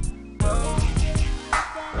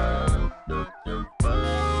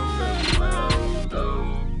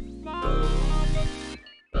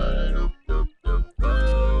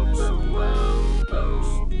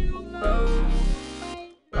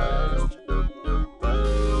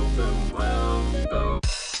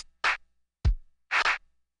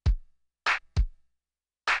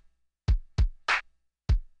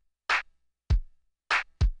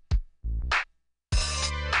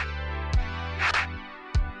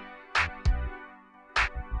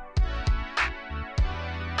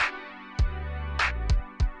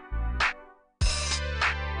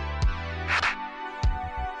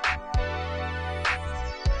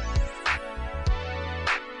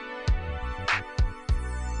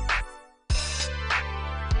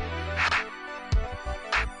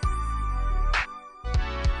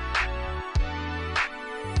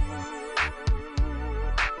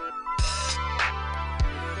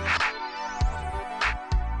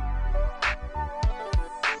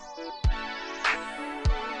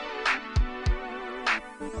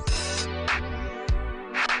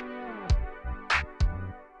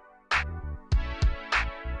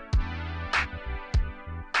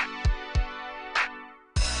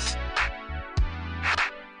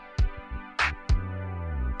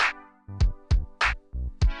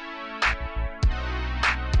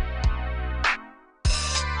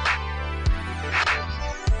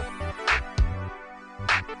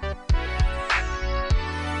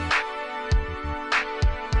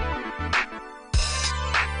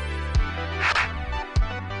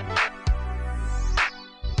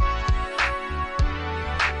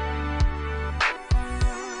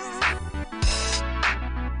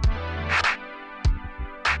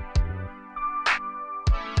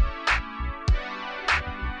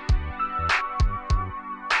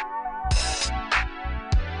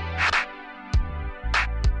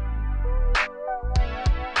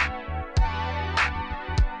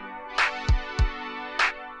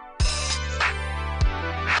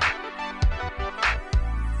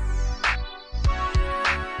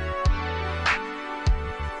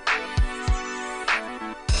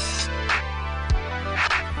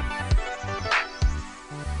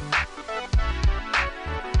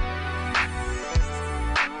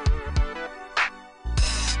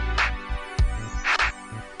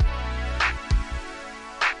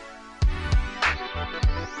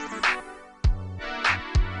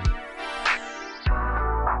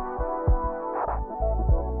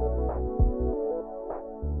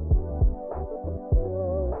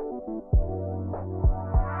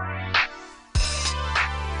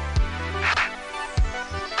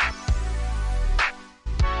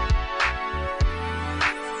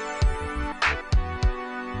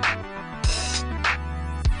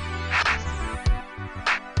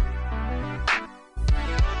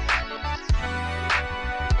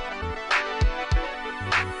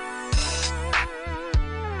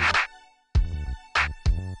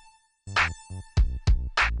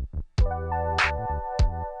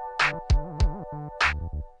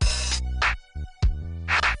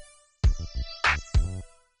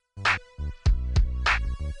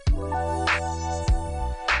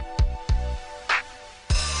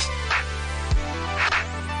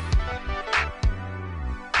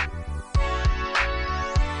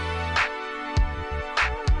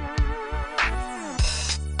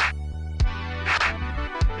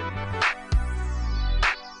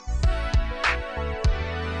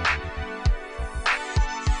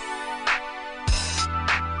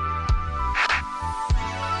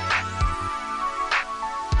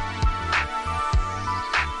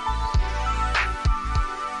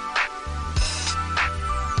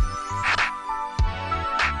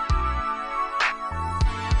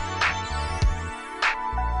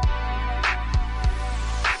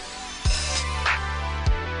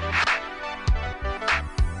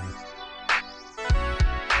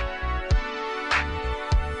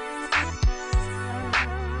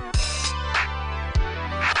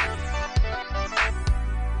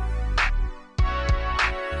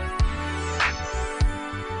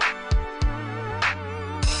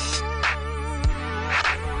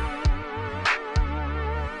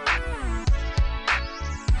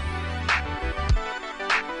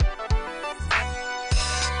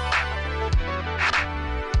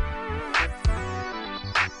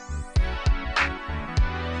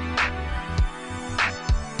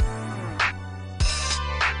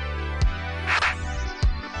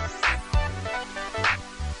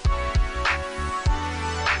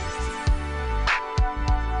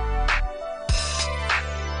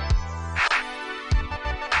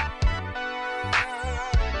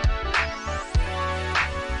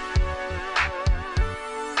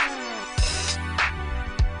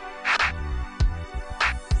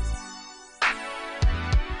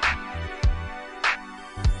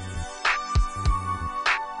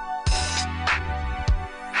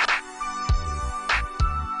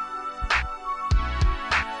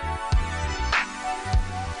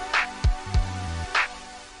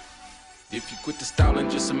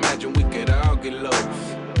 get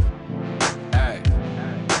loose. Ay,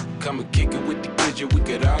 come and kick it with the Gidget, we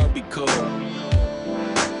could all be cool.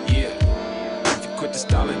 Yeah, if you quit the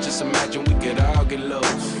stalling, just imagine we could all get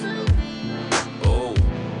loose. Oh,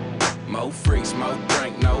 more freaks, more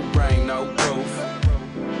drink, no brain, no proof.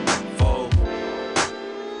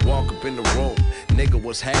 Walk up in the room, nigga,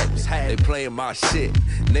 what's happening? They playing my shit,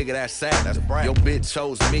 nigga, that's sad. Your bitch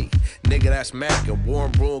chose me, nigga, that's Mackin.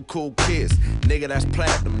 Warm room, cool kids, nigga, that's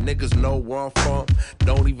platinum. Niggas know where I'm from,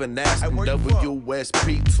 don't even ask them.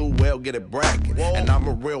 WSP, too well, get it bracket. And I'm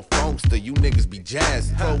a real funkster, you niggas be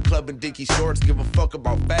jazzing. Pro club and dicky shorts, give a fuck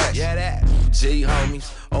about fashion. Yeah, that. G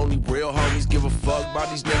homies, only real homies, give a fuck about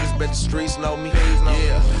these niggas, bet the streets know me.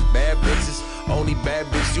 Yeah, bad bitches, only bad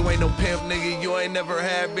bitches. You ain't no pimp, nigga, you ain't never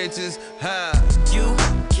had bitches, huh? You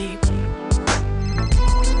keep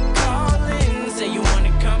calling, say you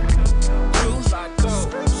wanna come through.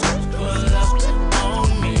 Pull up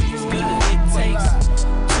on me, as good as it takes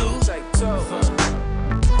two.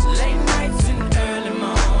 Late nights and early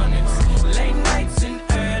mornings, late nights and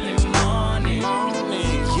early mornings.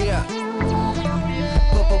 Yeah.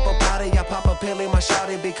 Party, I pop a pill in my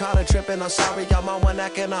shawty, be caught a trippin', I'm sorry, I'm on one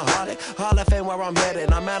acting a harlot. Hall of Fame where I'm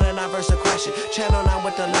headed, I'm out and I verse the question. Channel 9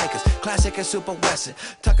 with the Lakers, classic and super western.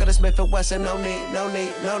 Tucker to Smith and Wesson, no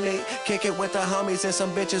need. Kick it with the homies and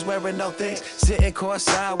some bitches wearing no things. Sitting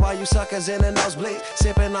courtside while you suckers in the nosebleed.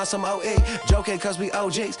 Sipping on some OE, joking cause we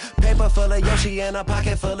OGs. Paper full of Yoshi and a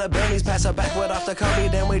pocket full of bennies. Pass a backward off the Kobe,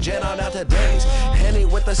 then we jet on out to Denny's. Henny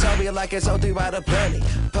with the Soviet like it's 03 by the plenty.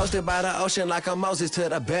 Posted by the ocean like a Moses to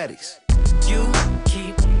the Bettys. You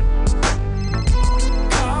keep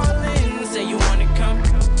calling, say you wanna come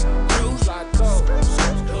through.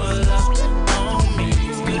 Pull up on me,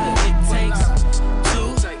 as good as it takes two.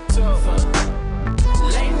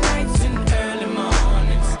 Late nights and early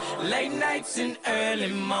mornings, late nights and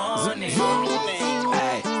early mornings.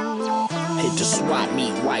 Hey, hit the swap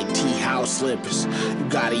meet, white tee, house slippers. You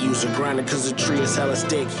gotta use a grinder cause the tree is hella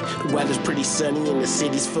sticky. The weather's pretty sunny and the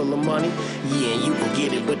city's full of money. Yeah, you can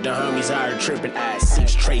get it with the homies I heard trippin'.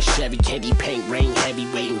 6 tray Chevy, candy paint, rain heavy,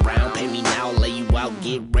 waiting round. Pay me now, lay you out,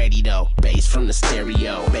 get ready though. Bass from the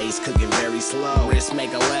stereo, bass cooking very slow. Wrist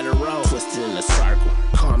make a letter roll, twisted in a circle.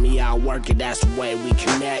 Call me out, work it, that's the way we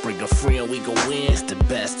connect. Bring a friend, we gon' win. It's the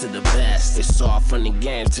best of the best. It's all fun and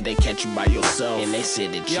games till they catch you by yourself. And they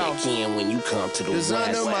said to check in when you come to the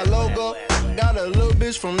Design west. on my logo, got a little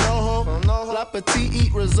bitch from NoHo. La Petite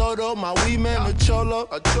eat risotto, my wee man a cholo.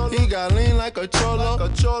 He got lean like a cholo.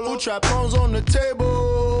 Who trap pounds on the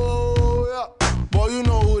table? Yeah. Boy, you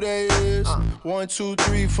know who they is. 1, 2,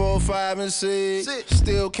 3, 4, 5, and 6.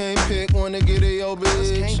 Still can't pick one to get it your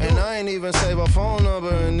bitch. And I ain't even save a phone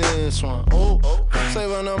number in this one. Oh,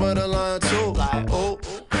 save a number to line 2. Oh,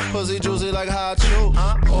 pussy juicy like hot chew.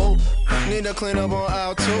 Oh, need to clean up on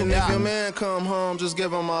aisle 2. If your man come home, just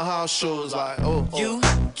give him my house shoes. Like, oh. You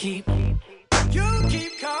keep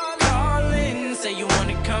calling, say you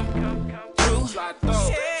wanna come through.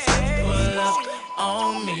 Pull up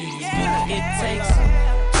on me, it takes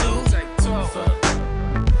two for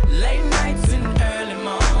late nights and early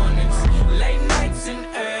mornings, late nights and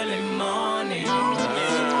early mornings.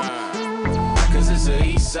 Cause it's a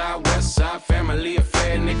east side, west side family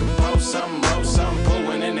affair. Nigga post something, roll something, put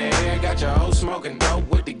one in the air. Got your hoe smoking dope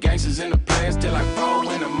with the gangsters in the players till like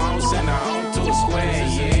 4 in the morning. Send her home to a square,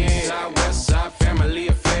 yeah. East side, west side family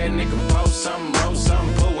affair. Nigga post something, roll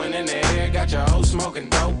something, put one in the air. Got your hoe smoking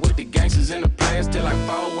dope with the gangsters in the players till like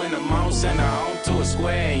 4 in the morning. Send her home to a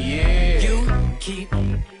square, yeah. You keep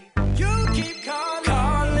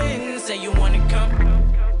calling, say you wanna come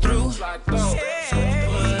through. Pull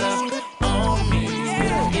up on me,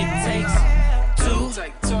 it takes two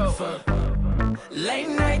for late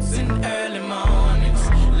nights and early mornings,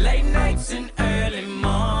 late nights and early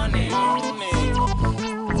mornings.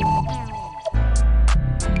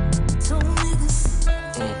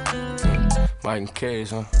 Mike and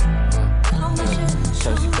K's, huh?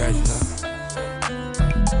 Chelsea Badges, huh?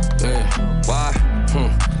 Yeah, why?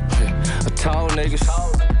 I told niggas,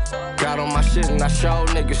 got on my shit and I showed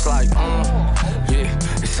niggas like, yeah,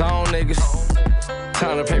 it's on niggas.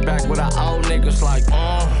 Time to pay back what I owe niggas like,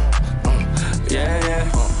 yeah.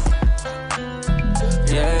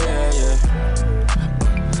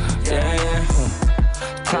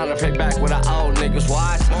 Time to pay back what I niggas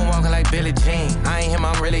watch. Moonwalking like Billie Jean. I ain't him,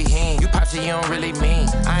 I'm really him. You pop shit, you don't really mean.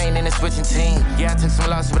 I ain't in the been switching teams. Yeah, I took some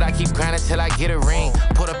losses, but I keep grinding till I get a ring.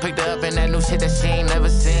 Pulled up, picked her up, and that new shit that she ain't never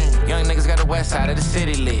seen. Young niggas got the west side of the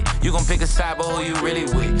city lit. You gon' pick a side, but who you really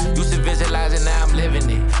with? Used to visualize it, now I'm living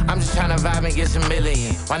it. I'm just tryna vibe and get some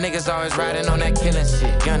million. My niggas always riding on that killing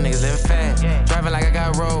shit. Young niggas living fast, driving like I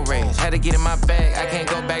got road rage. Had to get in my bag, I can't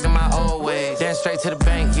go back to my old ways. Then straight to the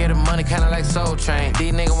bank, yeah, the money kinda like Soul Train.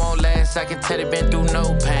 These niggas won't last, I can tell they been through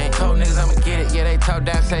no pain. Told niggas I'ma get it, yeah, they talk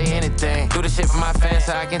down, say anything. Do the shit for my fans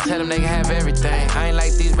so I can tell them they can have everything. I ain't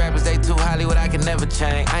like these rappers, they too Hollywood, I can never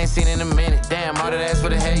change. I ain't seen in a minute, damn, all that ass, where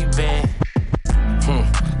the hell you been?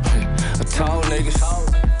 I told niggas,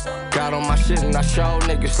 got on my shit and I showed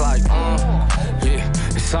niggas like, yeah,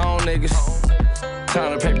 it's on niggas.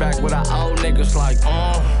 Time to pay back what I owe niggas like,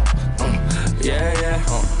 yeah, yeah,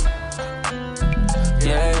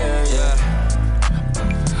 yeah, yeah, yeah.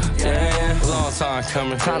 Yeah, long time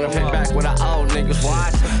coming. Trying to pay back what I owe niggas.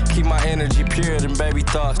 Watch. Keep my energy pure than baby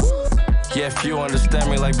thoughts. Yeah, if you understand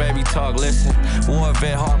me like baby talk, listen. War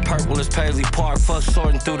vet, heart purple is Paisley Park. Fuck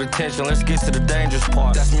sorting through the tension, let's get to the dangerous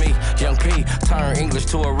part. That's me, Young P, turn English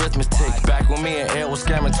to arithmetic. Back when me and Ed was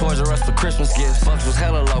scamming Toys R Us for Christmas gifts. Fucks was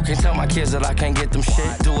hella low, can't tell my kids that I can't get them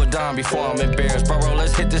shit. Do a dime before I'm embarrassed, bro,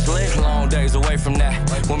 let's hit this lick. Long days away from that,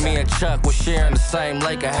 when me and Chuck was sharing the same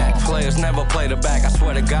Laker hat. Players never play the back, I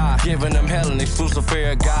swear to God. Giving them hell an exclusive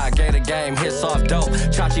fear of God. Gave the game, hits off dope.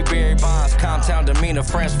 Chachi Berry Bonds, Comptown demeanor,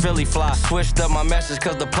 France, Philly fly. Switched up my message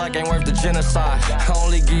cause the plaque ain't worth the genocide. I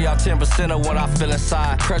only give y'all 10% of what I feel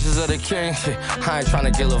inside. Pressures of the king, I ain't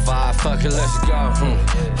tryna kill a vibe. Fuck it, let's go.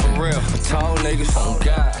 For real, I told niggas, oh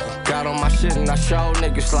God. Got on my shit and I showed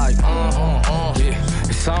niggas like, yeah,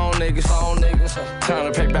 it's on niggas,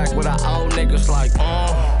 Time to pay back what I owe niggas like,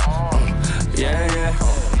 yeah, yeah.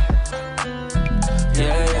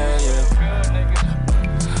 Yeah, yeah, yeah.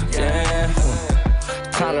 Yeah, yeah.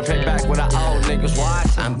 Time to pay back what I owe niggas. Watch.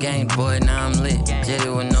 I'm gang boy, now I'm lit. Did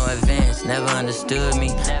it with no advance. Never understood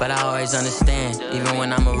me, but I always understand. Even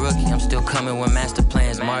when I'm a rookie, I'm still coming with master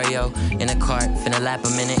plans. Mario in a cart, finna lap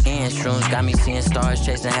him in the end. Shrooms got me seeing stars,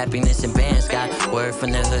 chasing happiness in bands. Got word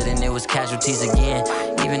from the hood and it was casualties again.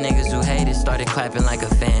 Even niggas who hated started clapping like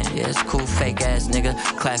a fan. Yeah, it's cool, fake ass nigga,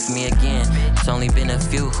 clap for me again. It's only been a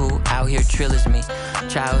few who out here trill as me.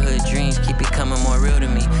 Childhood dreams keep becoming more real to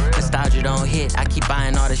me. Nostalgia don't hit, I keep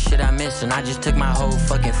buying all the shit I miss. And I just took my whole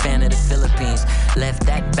fucking fan of the Philippines. Left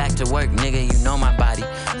that back to work, nigga, you know my body.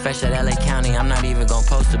 Fresh at LA County, I'm not even gon'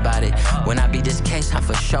 post about it. When I beat this case, I'm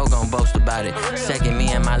for sure gon' boast about it. Second, me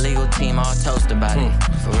and my legal team all toast about it.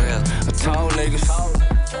 For real. I told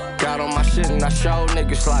niggas, got on my shit and I showed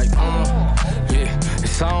niggas like, yeah,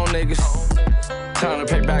 it's on niggas. Time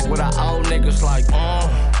to pay back what I owe niggas like,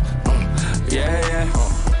 yeah, yeah.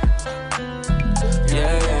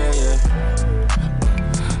 Yeah, yeah, yeah.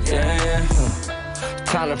 Yeah, yeah.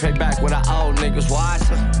 Time to pay back what I owe niggas. Watch.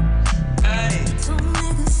 Hey.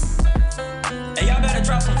 Hey, y'all better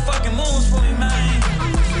drop some fucking moves for me, man.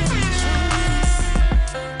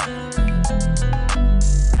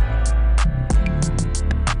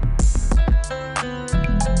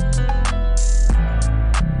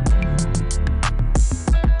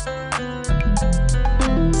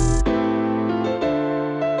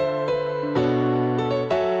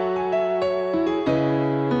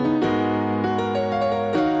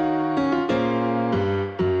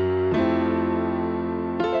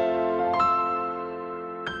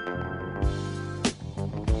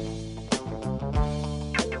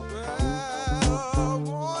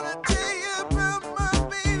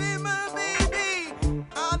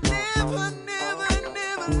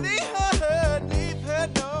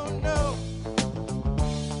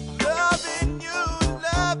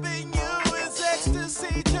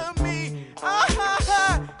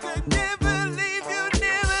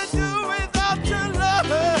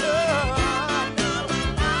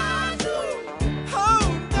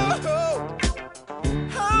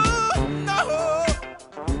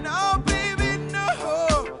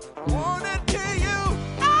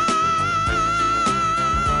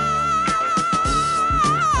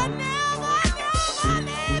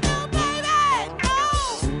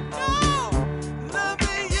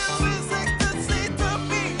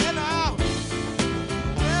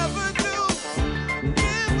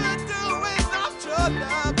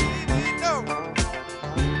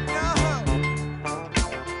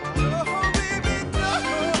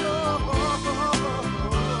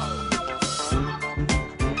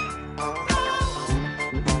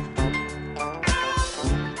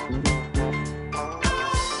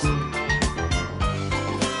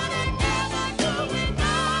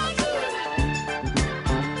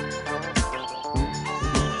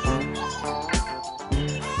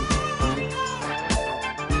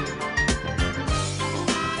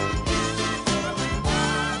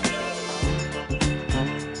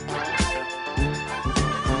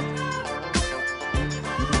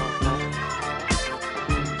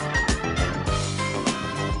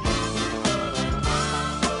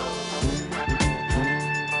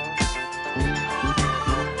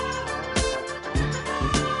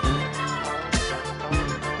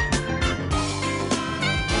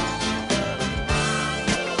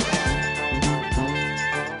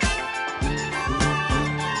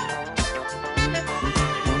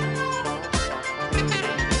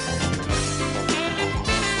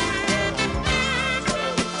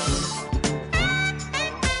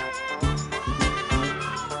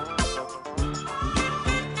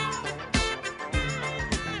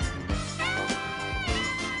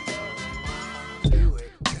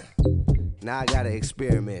 now I gotta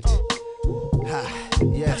experiment. Ha,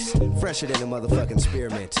 yes, fresher than a motherfucking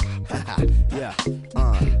spearmint. Yeah,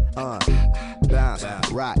 bounce,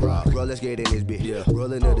 rock, roll, let's get in this bitch. Yeah.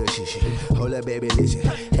 Rollin' up the shit. Hold up, baby, listen.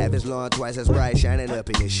 Have his lawn twice as bright, shining up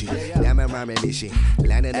in this shit. Diamond rhyming this shit,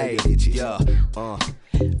 landing up your bitches. Yeah,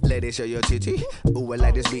 lady, show your titty. Ooh, I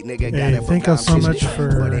like this beat, nigga. Hey, thank y'all so much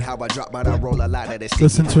for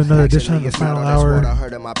listening to another edition of The Final Hour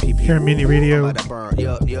here on MutinyRadio.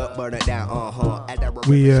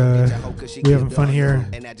 We having fun here.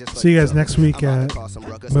 See you guys next week at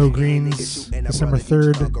Mo Green's, December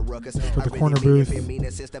 3rd, for the corner booth. And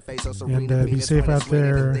be safe out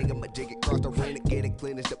there. And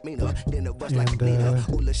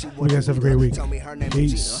you guys have a great week.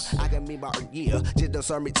 Peace.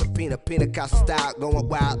 Serve to Pentecostal style, going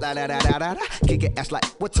wild, la da da da da da. Kick it ass like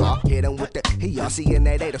what's up? Hit him with the y'all seeing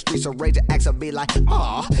that day. The streets of rage, acts will be like,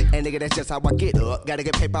 aw. And nigga, that's just how I get up. Gotta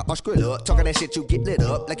get paper or skrill up. Talking that shit, you get lit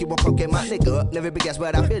up. Like you won't poke my nigga. Never be guess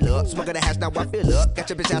what I feel up. Smoking the hash, now I feel up. Got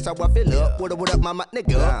your bitch ass, how I feel up. What up, mama,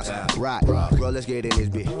 nigga? Right, roll, let's get in this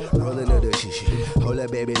bitch. Rollin' up the shit. Hold up,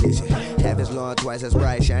 baby, listen. Have his lawn twice as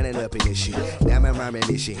bright, shining up in this shit. Diamond rhyming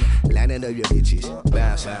this shit. Landing up your bitches.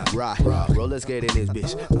 Bounce, right, roll, let's get in this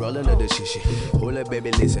bitch. Rollin' up the shit. Hold up,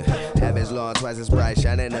 baby, listen. Have his lawn twice as bright,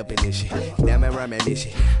 shining up in this shit. Diamond rhyming this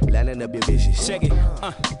shit. Landing up your bitches. Check it,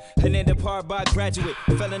 Hernando Parbat graduate.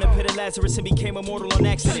 Fell in the pit of Lazarus and became immortal on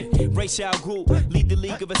accident. Racial Ghul, lead the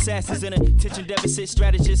league of assassins and attention deficit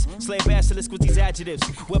strategists. Slay basilisk with these adjectives.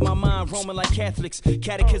 With my mind roaming like Catholics.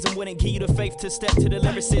 Catechism wouldn't give you the faith to step to the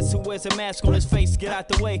lyricist who wears a mask on his face. Get out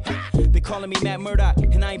the way. They calling me Matt Murdock,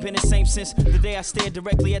 and I ain't been the same since the day I stared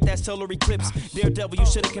directly at that solar eclipse. Daredevil, you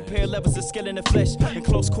should've compared levels of skill in the flesh. In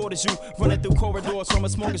close quarters, you running through corridors from a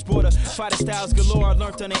smorgasbord. Fighter styles galore, I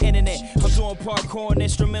learned on the internet. I'm doing parkour and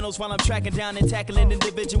instrumentals while I'm tracking down and tackling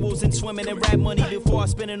individuals and swimming in rap money before I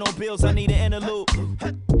spending on bills. I need an interlude.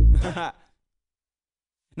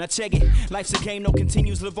 Now check it, life's a game, no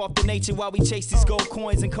continues, live off the nature while we chase these gold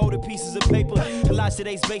coins and coated pieces of paper. The lies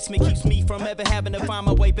today's basement keeps me from ever having to find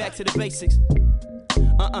my way back to the basics.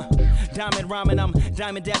 Diamond rhyming, I'm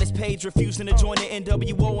Diamond Dallas Page, refusing to join the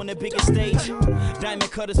NWO on the biggest stage.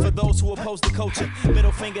 Diamond cutters for those who oppose the culture.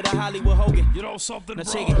 Middle finger to Hollywood Hogan. You know something? Now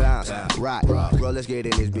check it. Bounce, right, roll, let's get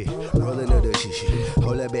in this bitch. Rollin' up the shit.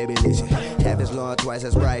 Hold up, baby, listen. Have his lawn twice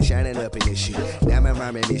as bright, shining up in this shit. Diamond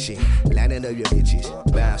rhyming this shit. Landing up your bitches.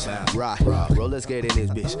 Bounce, right, roll, let's get in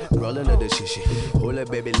this bitch. Rollin' up the shit. Hold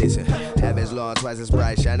up, baby, listen. Have his lawn twice as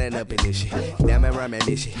bright, shining up in this shit. Diamond rhyming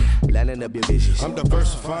this shit. Landing up your bitches. I'm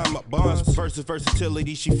diversifying my bonds versus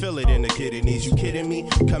versatility. She feel it in the kidneys. You kidding me?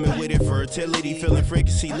 Coming with it, fertility, feeling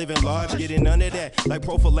frequency, living large, getting none of that. Like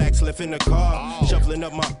prophylax, left in the car, shuffling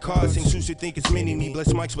up my cards. Think sushi think it's mini me.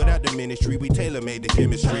 Bless mics without the ministry. We tailor made the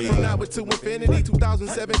chemistry. From now to infinity,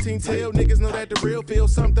 2017 till niggas know that the real feel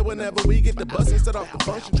something whenever we get the bus and set off the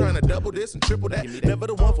function. Trying to double this and triple that. Never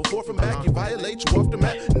the one for four from back. You violate, you off the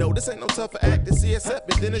map. No, this ain't no tougher act. The CSF,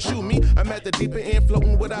 and then it shoot me. I'm at the deeper end,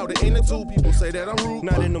 floating without it. Ain't it two people say that I'm rude.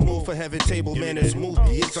 Not in the mood for having table manners,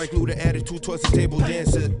 smoothie. It's like glue the attitude towards the table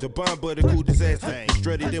dancer. The bomb, but a cool disaster.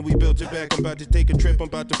 Strutted, then we built it back. I'm about to take a trip, I'm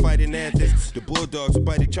about to fight in Athens. The Bulldogs will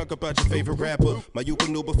bite a chunk about your favorite rapper. My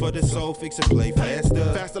Yukonuba for the soul, fix and play faster.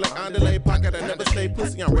 Faster like Andale, pocket, I never stay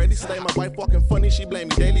pussy. I'm ready to stay. My wife walking funny, she blame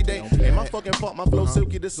me daily day. Ain't my fucking fault, my flow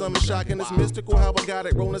silky, this summer shocking. It's mystical how I got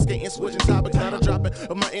it. Rolling, skating, switching topics, not a dropping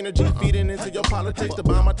of my energy, feeding into your politics. To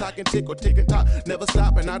buy my talking tick or tick and top, never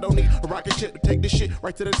stopping. I don't need a rocket ship to take this shit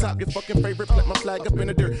right to the top. Your fucking favorite, plant my flag up in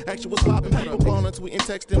the dirt. Action was popping, people calling, tweeting,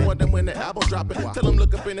 texting, wondering when the album dropping. Tell them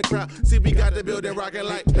look up in the crowd, see we got the building rocking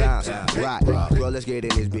like bounce, right, roll, let's get in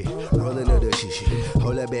this bitch. Rollin' up the shit.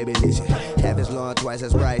 Hold up, baby, listen. Have his lawn twice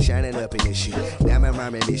as bright, shining up in this shit. Diamond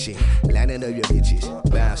rhyming this shit. Landing up your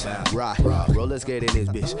bitches. Bounce, right, roll, let's get in this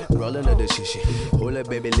bitch. Rollin' up the shit. Hold up,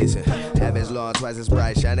 baby, listen. Have his lawn twice as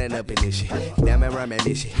bright, shining up in this shit. Diamond rhyming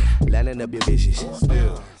this shit. Landing up your bitches.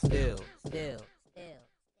 Still.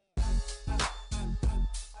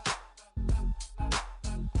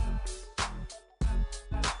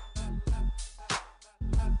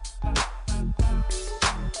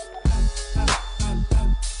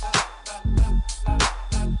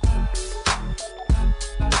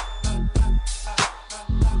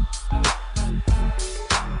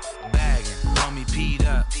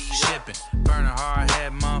 Burn a hard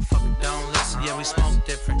head, motherfucker, don't listen. Yeah, we smoke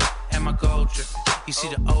different, and my gold dripping. You see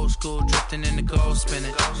the old school drifting and the gold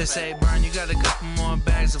spinning. They say, Burn, you got a couple more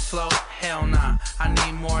bags of flow. Hell nah, I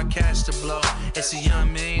need more cash to blow. It's a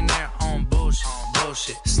young millionaire on bullshit.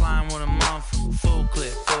 Slime with a motherfucker, full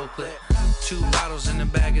clip. 2 bottles in the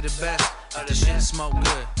bag of the best. If the shit smoke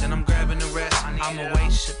good, then I'm grabbing the rest. I'm a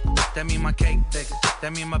weight shipper, that mean my cake thicker.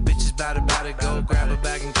 That mean my bitch is bout to go grab a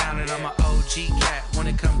bag and count it. I'm a OG cat when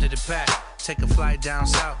it come to the pack. Take a flight down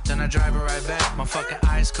south, then I drive it right back. My fucking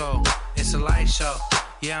ice cold, it's a light show.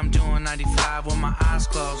 Yeah, I'm doing 95 with my eyes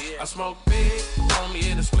closed. I smoke big,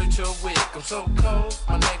 homie, it'll split your wig. I'm so cold,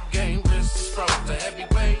 my neck game, wrist is froze. A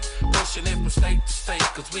heavyweight, pushing it from state to state.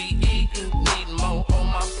 Cause we eatin', needin' more on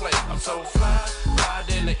my plate. I'm so fly, higher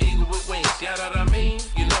than the eagle with wings. Yeah, that I mean,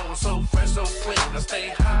 you know I'm so fresh, so clean. I stay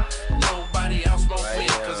high, nobody else smoke me.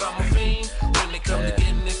 Cause I'm a fiend, when it come to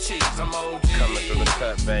getting the cheese, I'm OG. Coming through the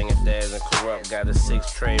cut, banging dads and corrupt. Got a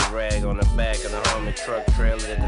 6-tray rag on the back of the homie truck trailer.